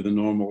was really the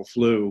normal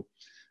flu.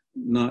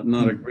 Not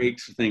a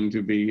great thing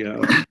to be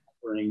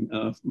offering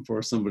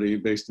for somebody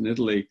based in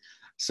Italy.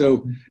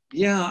 So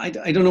yeah, I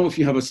don't know if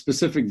you have a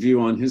specific view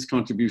on his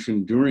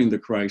contribution during the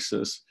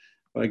crisis,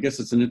 but I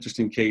guess it's an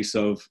interesting case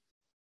of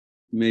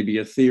maybe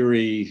a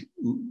theory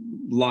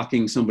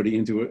locking somebody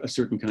into a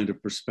certain kind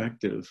of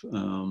perspective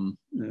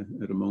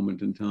at a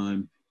moment in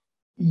time.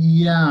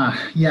 Yeah,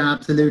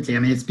 absolutely. I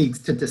mean, it speaks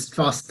to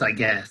distrust, I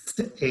guess,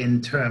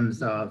 in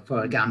terms of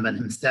Agamben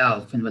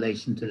himself in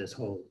relation to this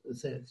whole.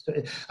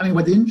 I mean,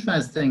 what's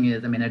interesting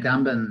is,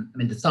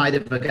 the side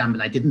of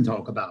Agamben I didn't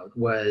talk about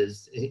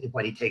was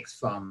what he takes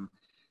from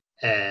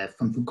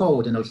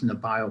Foucault, the notion of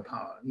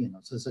biopower.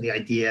 So the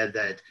idea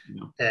that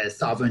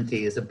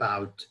sovereignty is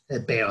about a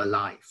bare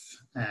life,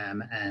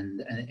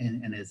 and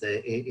is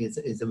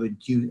a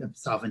reduced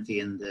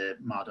sovereignty in the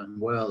modern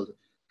world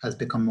has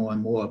become more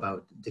and more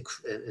about,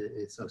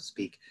 so to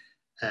speak,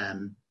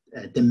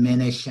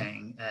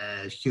 diminishing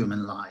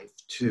human life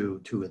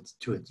to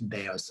its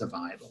bare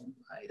survival,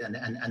 right?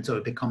 And so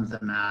it becomes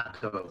a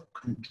matter of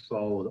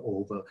control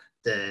over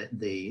the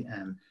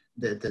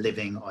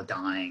living or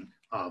dying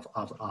of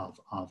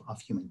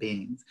human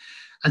beings.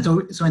 And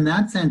so in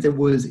that sense, it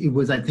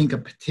was I think a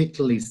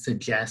particularly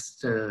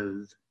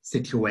suggestive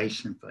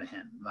situation for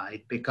him,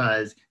 right?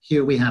 Because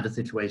here we have a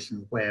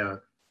situation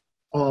where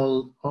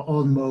all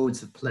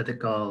modes of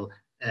political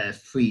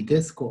free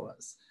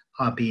discourse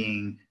are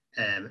being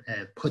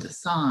put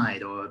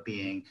aside, or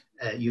being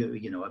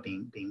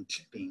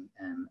being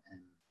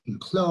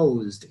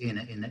enclosed in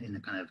a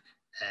kind of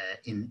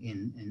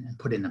in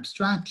put in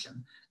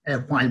abstraction,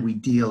 while we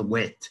deal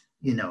with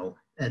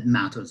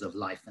matters of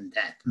life and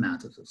death,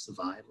 matters of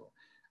survival.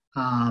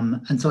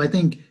 And so I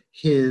think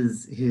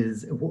his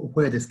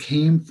where this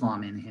came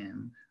from in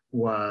him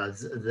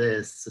was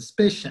this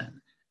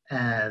suspicion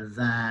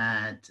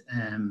that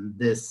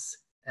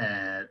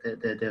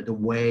the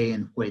way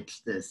in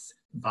which this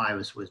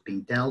virus was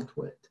being dealt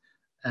with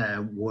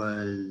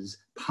was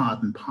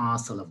part and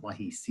parcel of what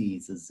he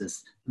sees as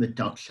this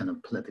reduction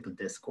of political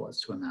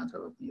discourse to a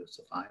matter of mere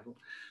survival.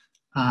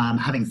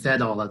 Having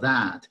said all of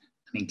that,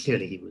 I mean,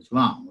 clearly he was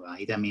wrong,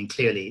 right? I mean,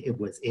 clearly it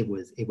was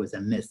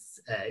a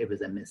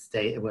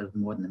mistake. It was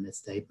more than a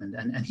misstatement,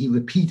 and he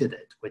repeated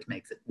it, which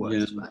makes it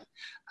worse, right?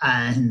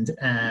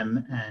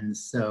 And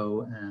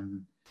so.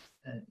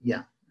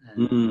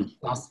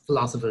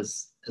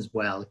 Philosophers as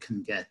well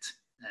can get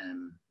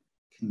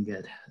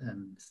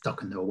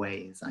stuck in their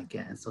ways, I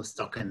guess, or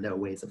stuck in their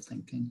ways of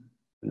thinking.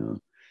 Yeah,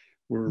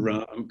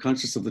 I'm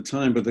conscious of the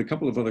time, but there are a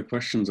couple of other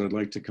questions I'd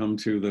like to come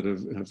to that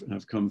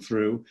have come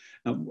through,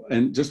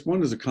 and just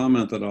one is a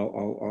comment that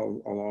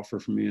I'll offer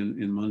from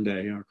Ian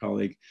Monday, our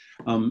colleague,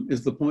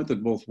 is the point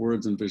that both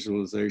words and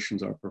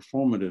visualizations are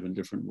performative in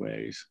different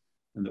ways,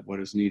 and that what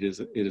is needed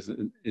is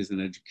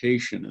an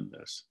education in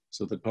this,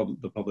 so that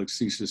the public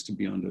ceases to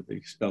be under the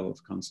spell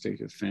of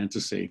constative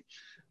fantasy.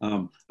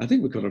 I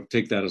think we could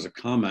take that as a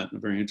comment, a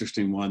very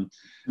interesting one.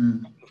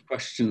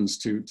 Questions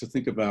to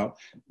think about.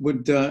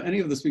 Would any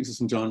of the speakers,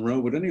 and John Rowe,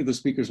 would any of the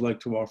speakers like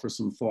to offer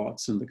some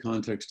thoughts in the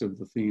context of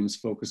the themes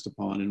focused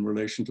upon in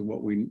relation to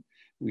what we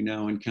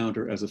now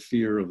encounter as a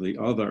fear of the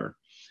other?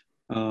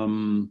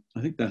 I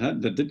think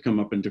that did come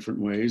up in different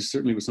ways.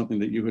 Certainly was something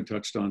that you had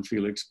touched on,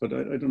 Felix, but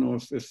I don't know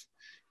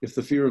if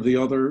the fear of the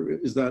other,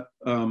 is that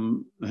a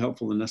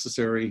helpful and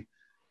necessary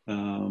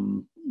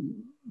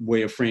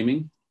way of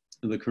framing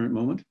in the current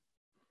moment?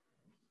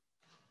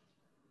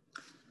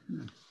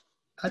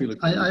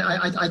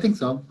 I think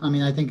so. I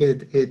mean, I think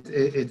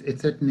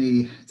it's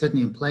certainly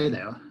in play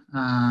there,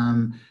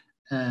 and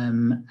a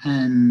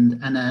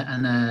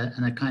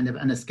kind of a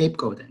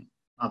scapegoating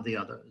of the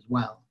other as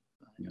well.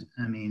 Right? Yeah.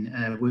 I mean,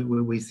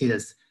 we see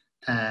this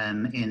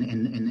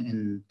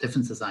in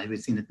different societies.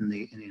 We've seen it in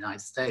the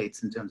United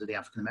States in terms of the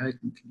African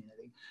American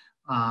community,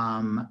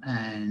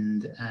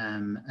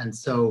 and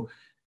so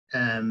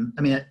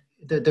I mean,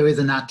 there is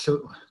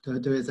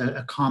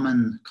a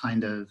common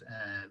kind of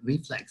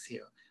reflex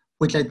here,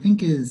 which I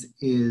think is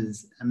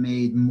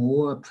made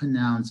more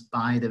pronounced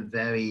by the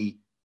very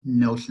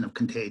notion of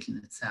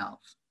contagion itself.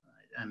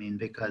 Right? I mean,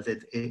 because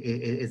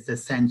it's the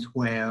sense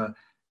where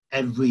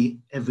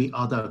every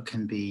other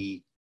can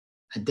be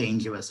a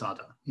dangerous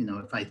other. You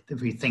know,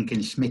 if we think in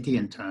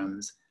Schmittian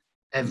terms,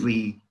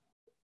 every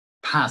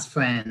past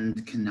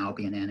friend can now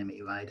be an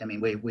enemy, right? I mean,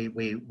 we're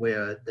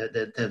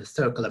the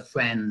circle of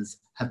friends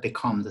have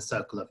become the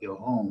circle of your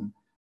home.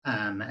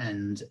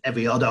 And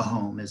every other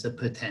home is a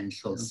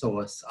potential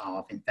source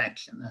of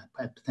infection,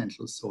 a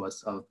potential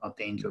source of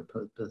danger, a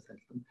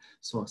potential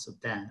source of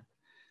death.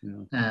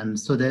 Yeah.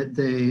 So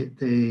the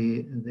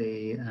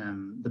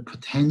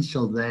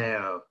potential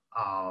there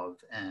of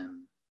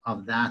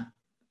that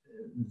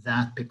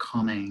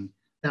becoming,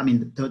 I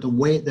mean,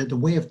 the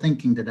way of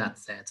thinking that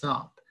sets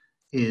up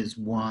is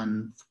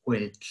one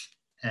which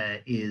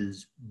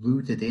is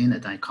rooted in a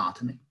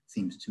dichotomy,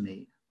 seems to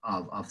me,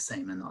 of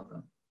same and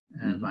other.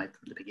 Right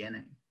from the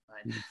beginning.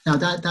 Right? Now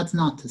that's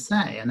not to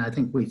say, and I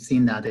think we've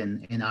seen that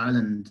in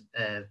Ireland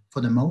for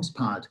the most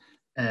part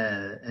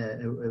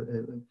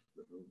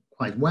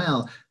quite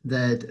well,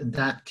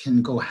 that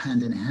can go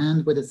hand in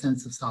hand with a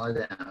sense of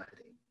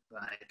solidarity.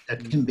 Right?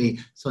 That can be,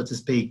 so to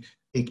speak,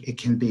 it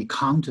can be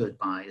countered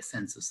by a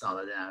sense of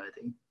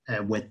solidarity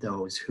with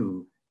those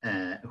who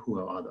are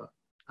other.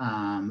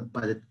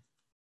 But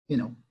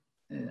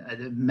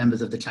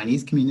members of the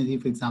Chinese community,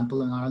 for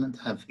example, in Ireland,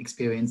 have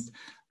experienced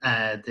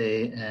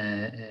the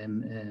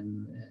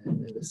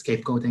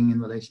scapegoating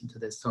in relation to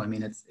this. So I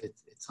mean, it's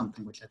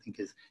something which I think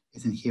is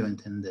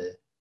inherent in the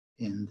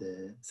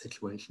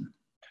situation.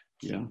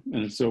 Yeah,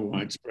 and it's so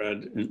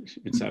widespread.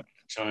 It's happening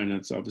in China.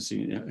 It's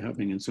obviously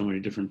happening in so many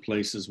different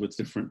places with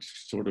different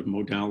sort of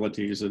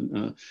modalities,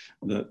 and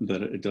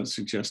that it does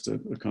suggest a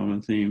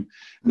common theme.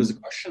 There's a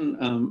question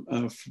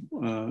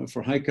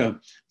for Heike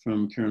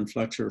from Karen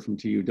Fletcher from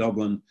TU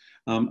Dublin.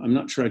 I'm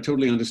not sure I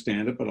totally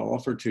understand it, but I'll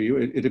offer it to you.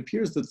 It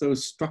appears that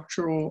those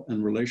structural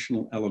and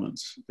relational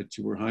elements that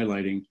you were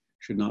highlighting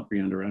should not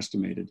be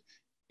underestimated.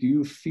 Do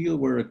you feel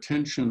where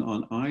attention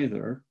on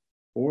either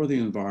or the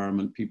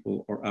environment,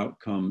 people, or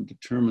outcome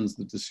determines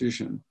the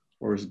decision,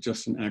 or is it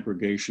just an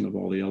aggregation of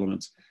all the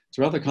elements? It's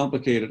rather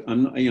complicated.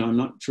 I'm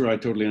not sure I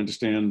totally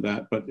understand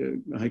that, but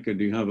Heike,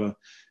 do you have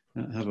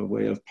a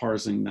way of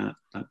parsing that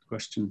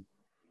question?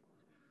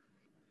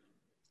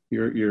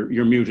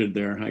 You're muted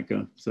there, Heike.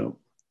 So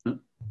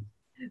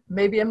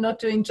maybe I'm not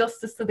doing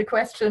justice to the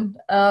question.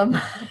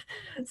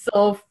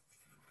 So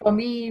for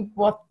me,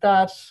 what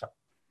that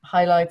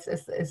highlights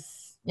is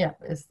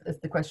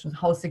the question: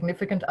 how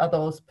significant are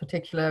those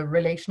particular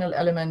relational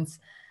elements,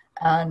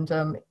 and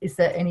is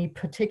there any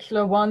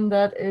particular one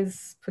that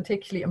is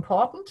particularly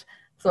important?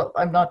 So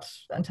I'm not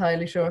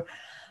entirely sure.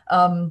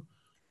 So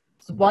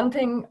one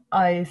thing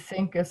I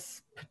think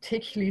is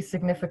particularly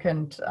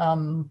significant,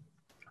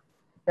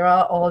 there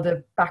are all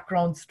the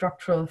background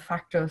structural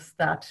factors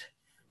that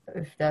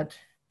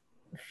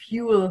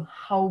fuel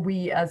how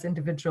we as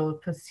individuals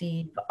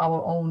perceive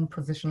our own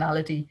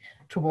positionality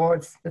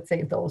towards, let's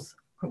say, those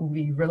who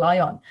we rely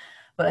on.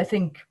 But I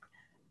think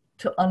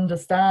to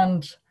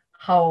understand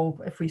how,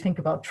 if we think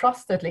about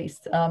trust at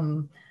least,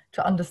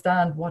 to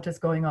understand what is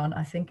going on,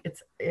 I think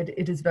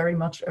it is very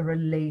much a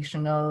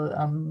relational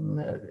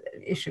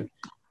issue.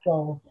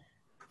 So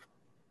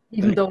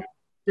even though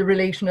the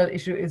relational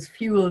issue is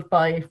fueled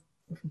by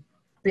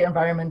the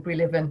environment we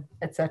live in,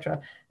 etc.,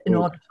 in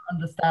order to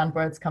understand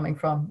where it's coming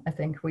from, I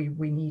think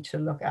we need to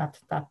look at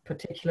that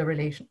particular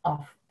relation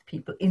of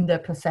people in their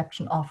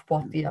perception of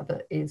what the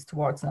other is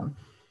towards them.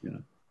 Yeah.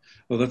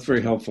 Well, that's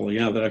very helpful.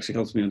 Yeah, that actually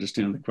helps me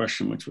understand the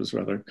question, which was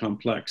rather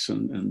complex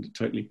and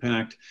tightly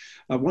packed.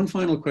 One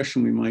final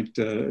question we might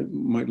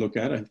look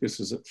at, I think this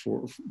is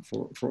for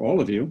all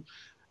of you,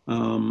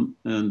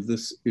 and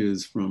this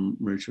is from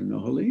Rachel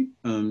Nohally.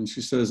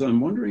 She says,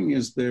 I'm wondering,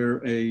 is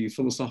there a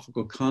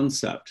philosophical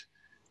concept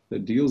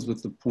that deals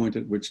with the point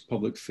at which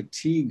public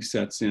fatigue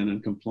sets in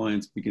and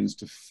compliance begins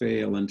to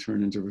fail and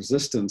turn into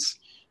resistance?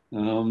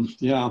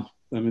 Yeah,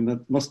 I mean,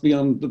 that must be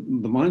on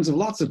the minds of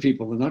lots of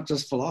people and not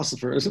just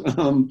philosophers.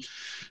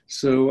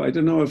 So I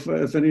don't know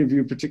if any of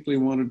you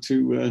particularly wanted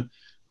to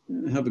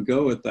have a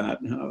go at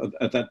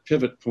that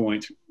pivot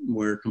point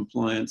where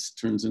compliance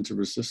turns into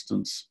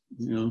resistance.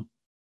 You know,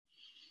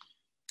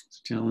 it's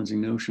a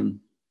challenging notion.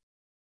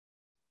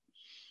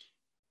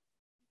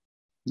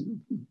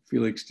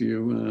 Felix,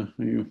 do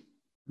you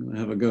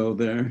have a go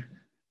there?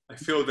 I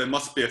feel there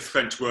must be a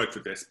French word for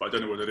this, but I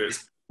don't know what it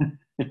is.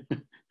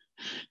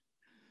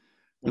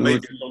 Or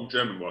maybe a long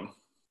German one.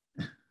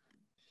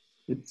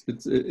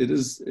 It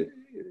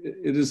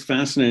is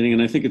fascinating,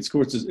 and I think it's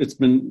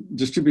been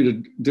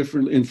distributed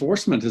differently.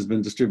 Enforcement has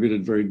been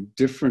distributed very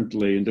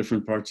differently in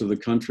different parts of the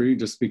country.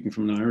 Just speaking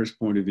from an Irish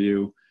point of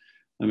view,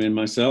 I mean,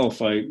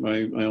 myself, I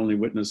only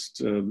witnessed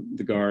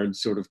the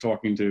guards sort of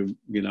talking to,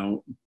 you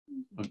know,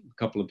 a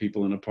couple of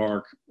people in a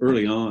park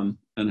early on,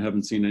 and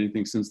haven't seen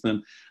anything since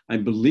then. I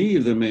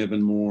believe there may have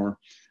been more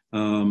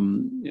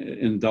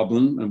in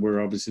Dublin, and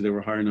where obviously there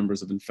were higher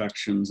numbers of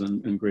infections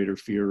and greater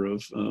fear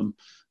of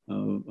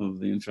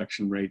the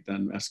infection rate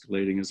then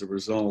escalating as a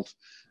result.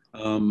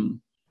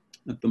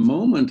 At the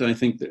moment, I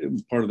think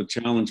that part of the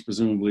challenge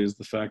presumably is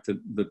the fact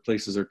that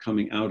places are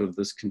coming out of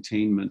this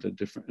containment at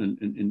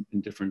in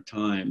different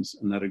times,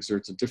 and that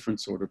exerts a different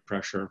sort of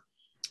pressure.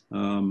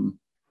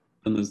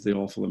 And there's the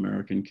awful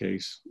American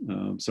case.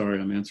 Sorry,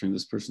 I'm answering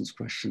this person's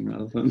question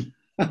rather than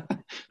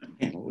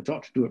we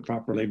ought to do it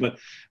properly. But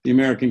the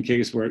American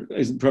case, where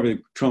probably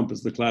Trump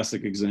is the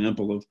classic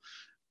example of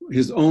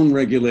his own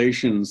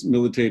regulations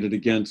militated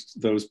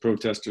against those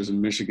protesters in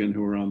Michigan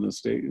who were on the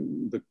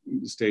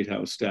state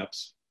house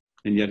steps,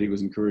 and yet he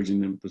was encouraging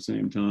them at the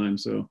same time.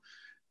 So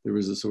there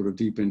was a sort of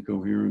deep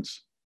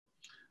incoherence.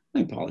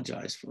 I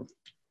apologize for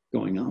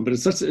going on, but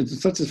it's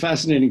such a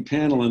fascinating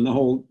panel, and the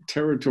whole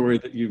territory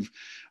that you've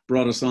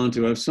brought us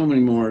onto. I have so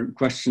many more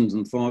questions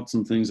and thoughts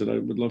and things that I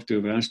would love to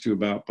have asked you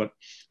about, but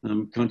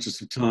I'm conscious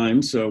of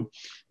time, so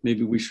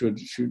maybe we should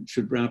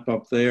wrap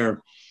up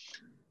there.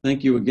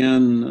 Thank you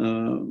again,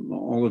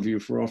 all of you,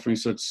 for offering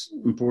such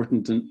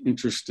important and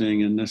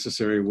interesting and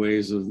necessary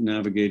ways of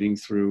navigating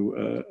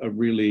through a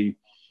really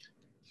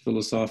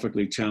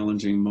philosophically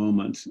challenging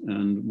moment,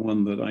 and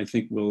one that I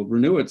think will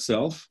renew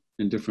itself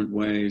in different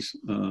ways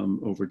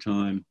over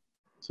time.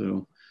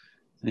 So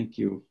thank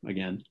you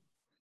again.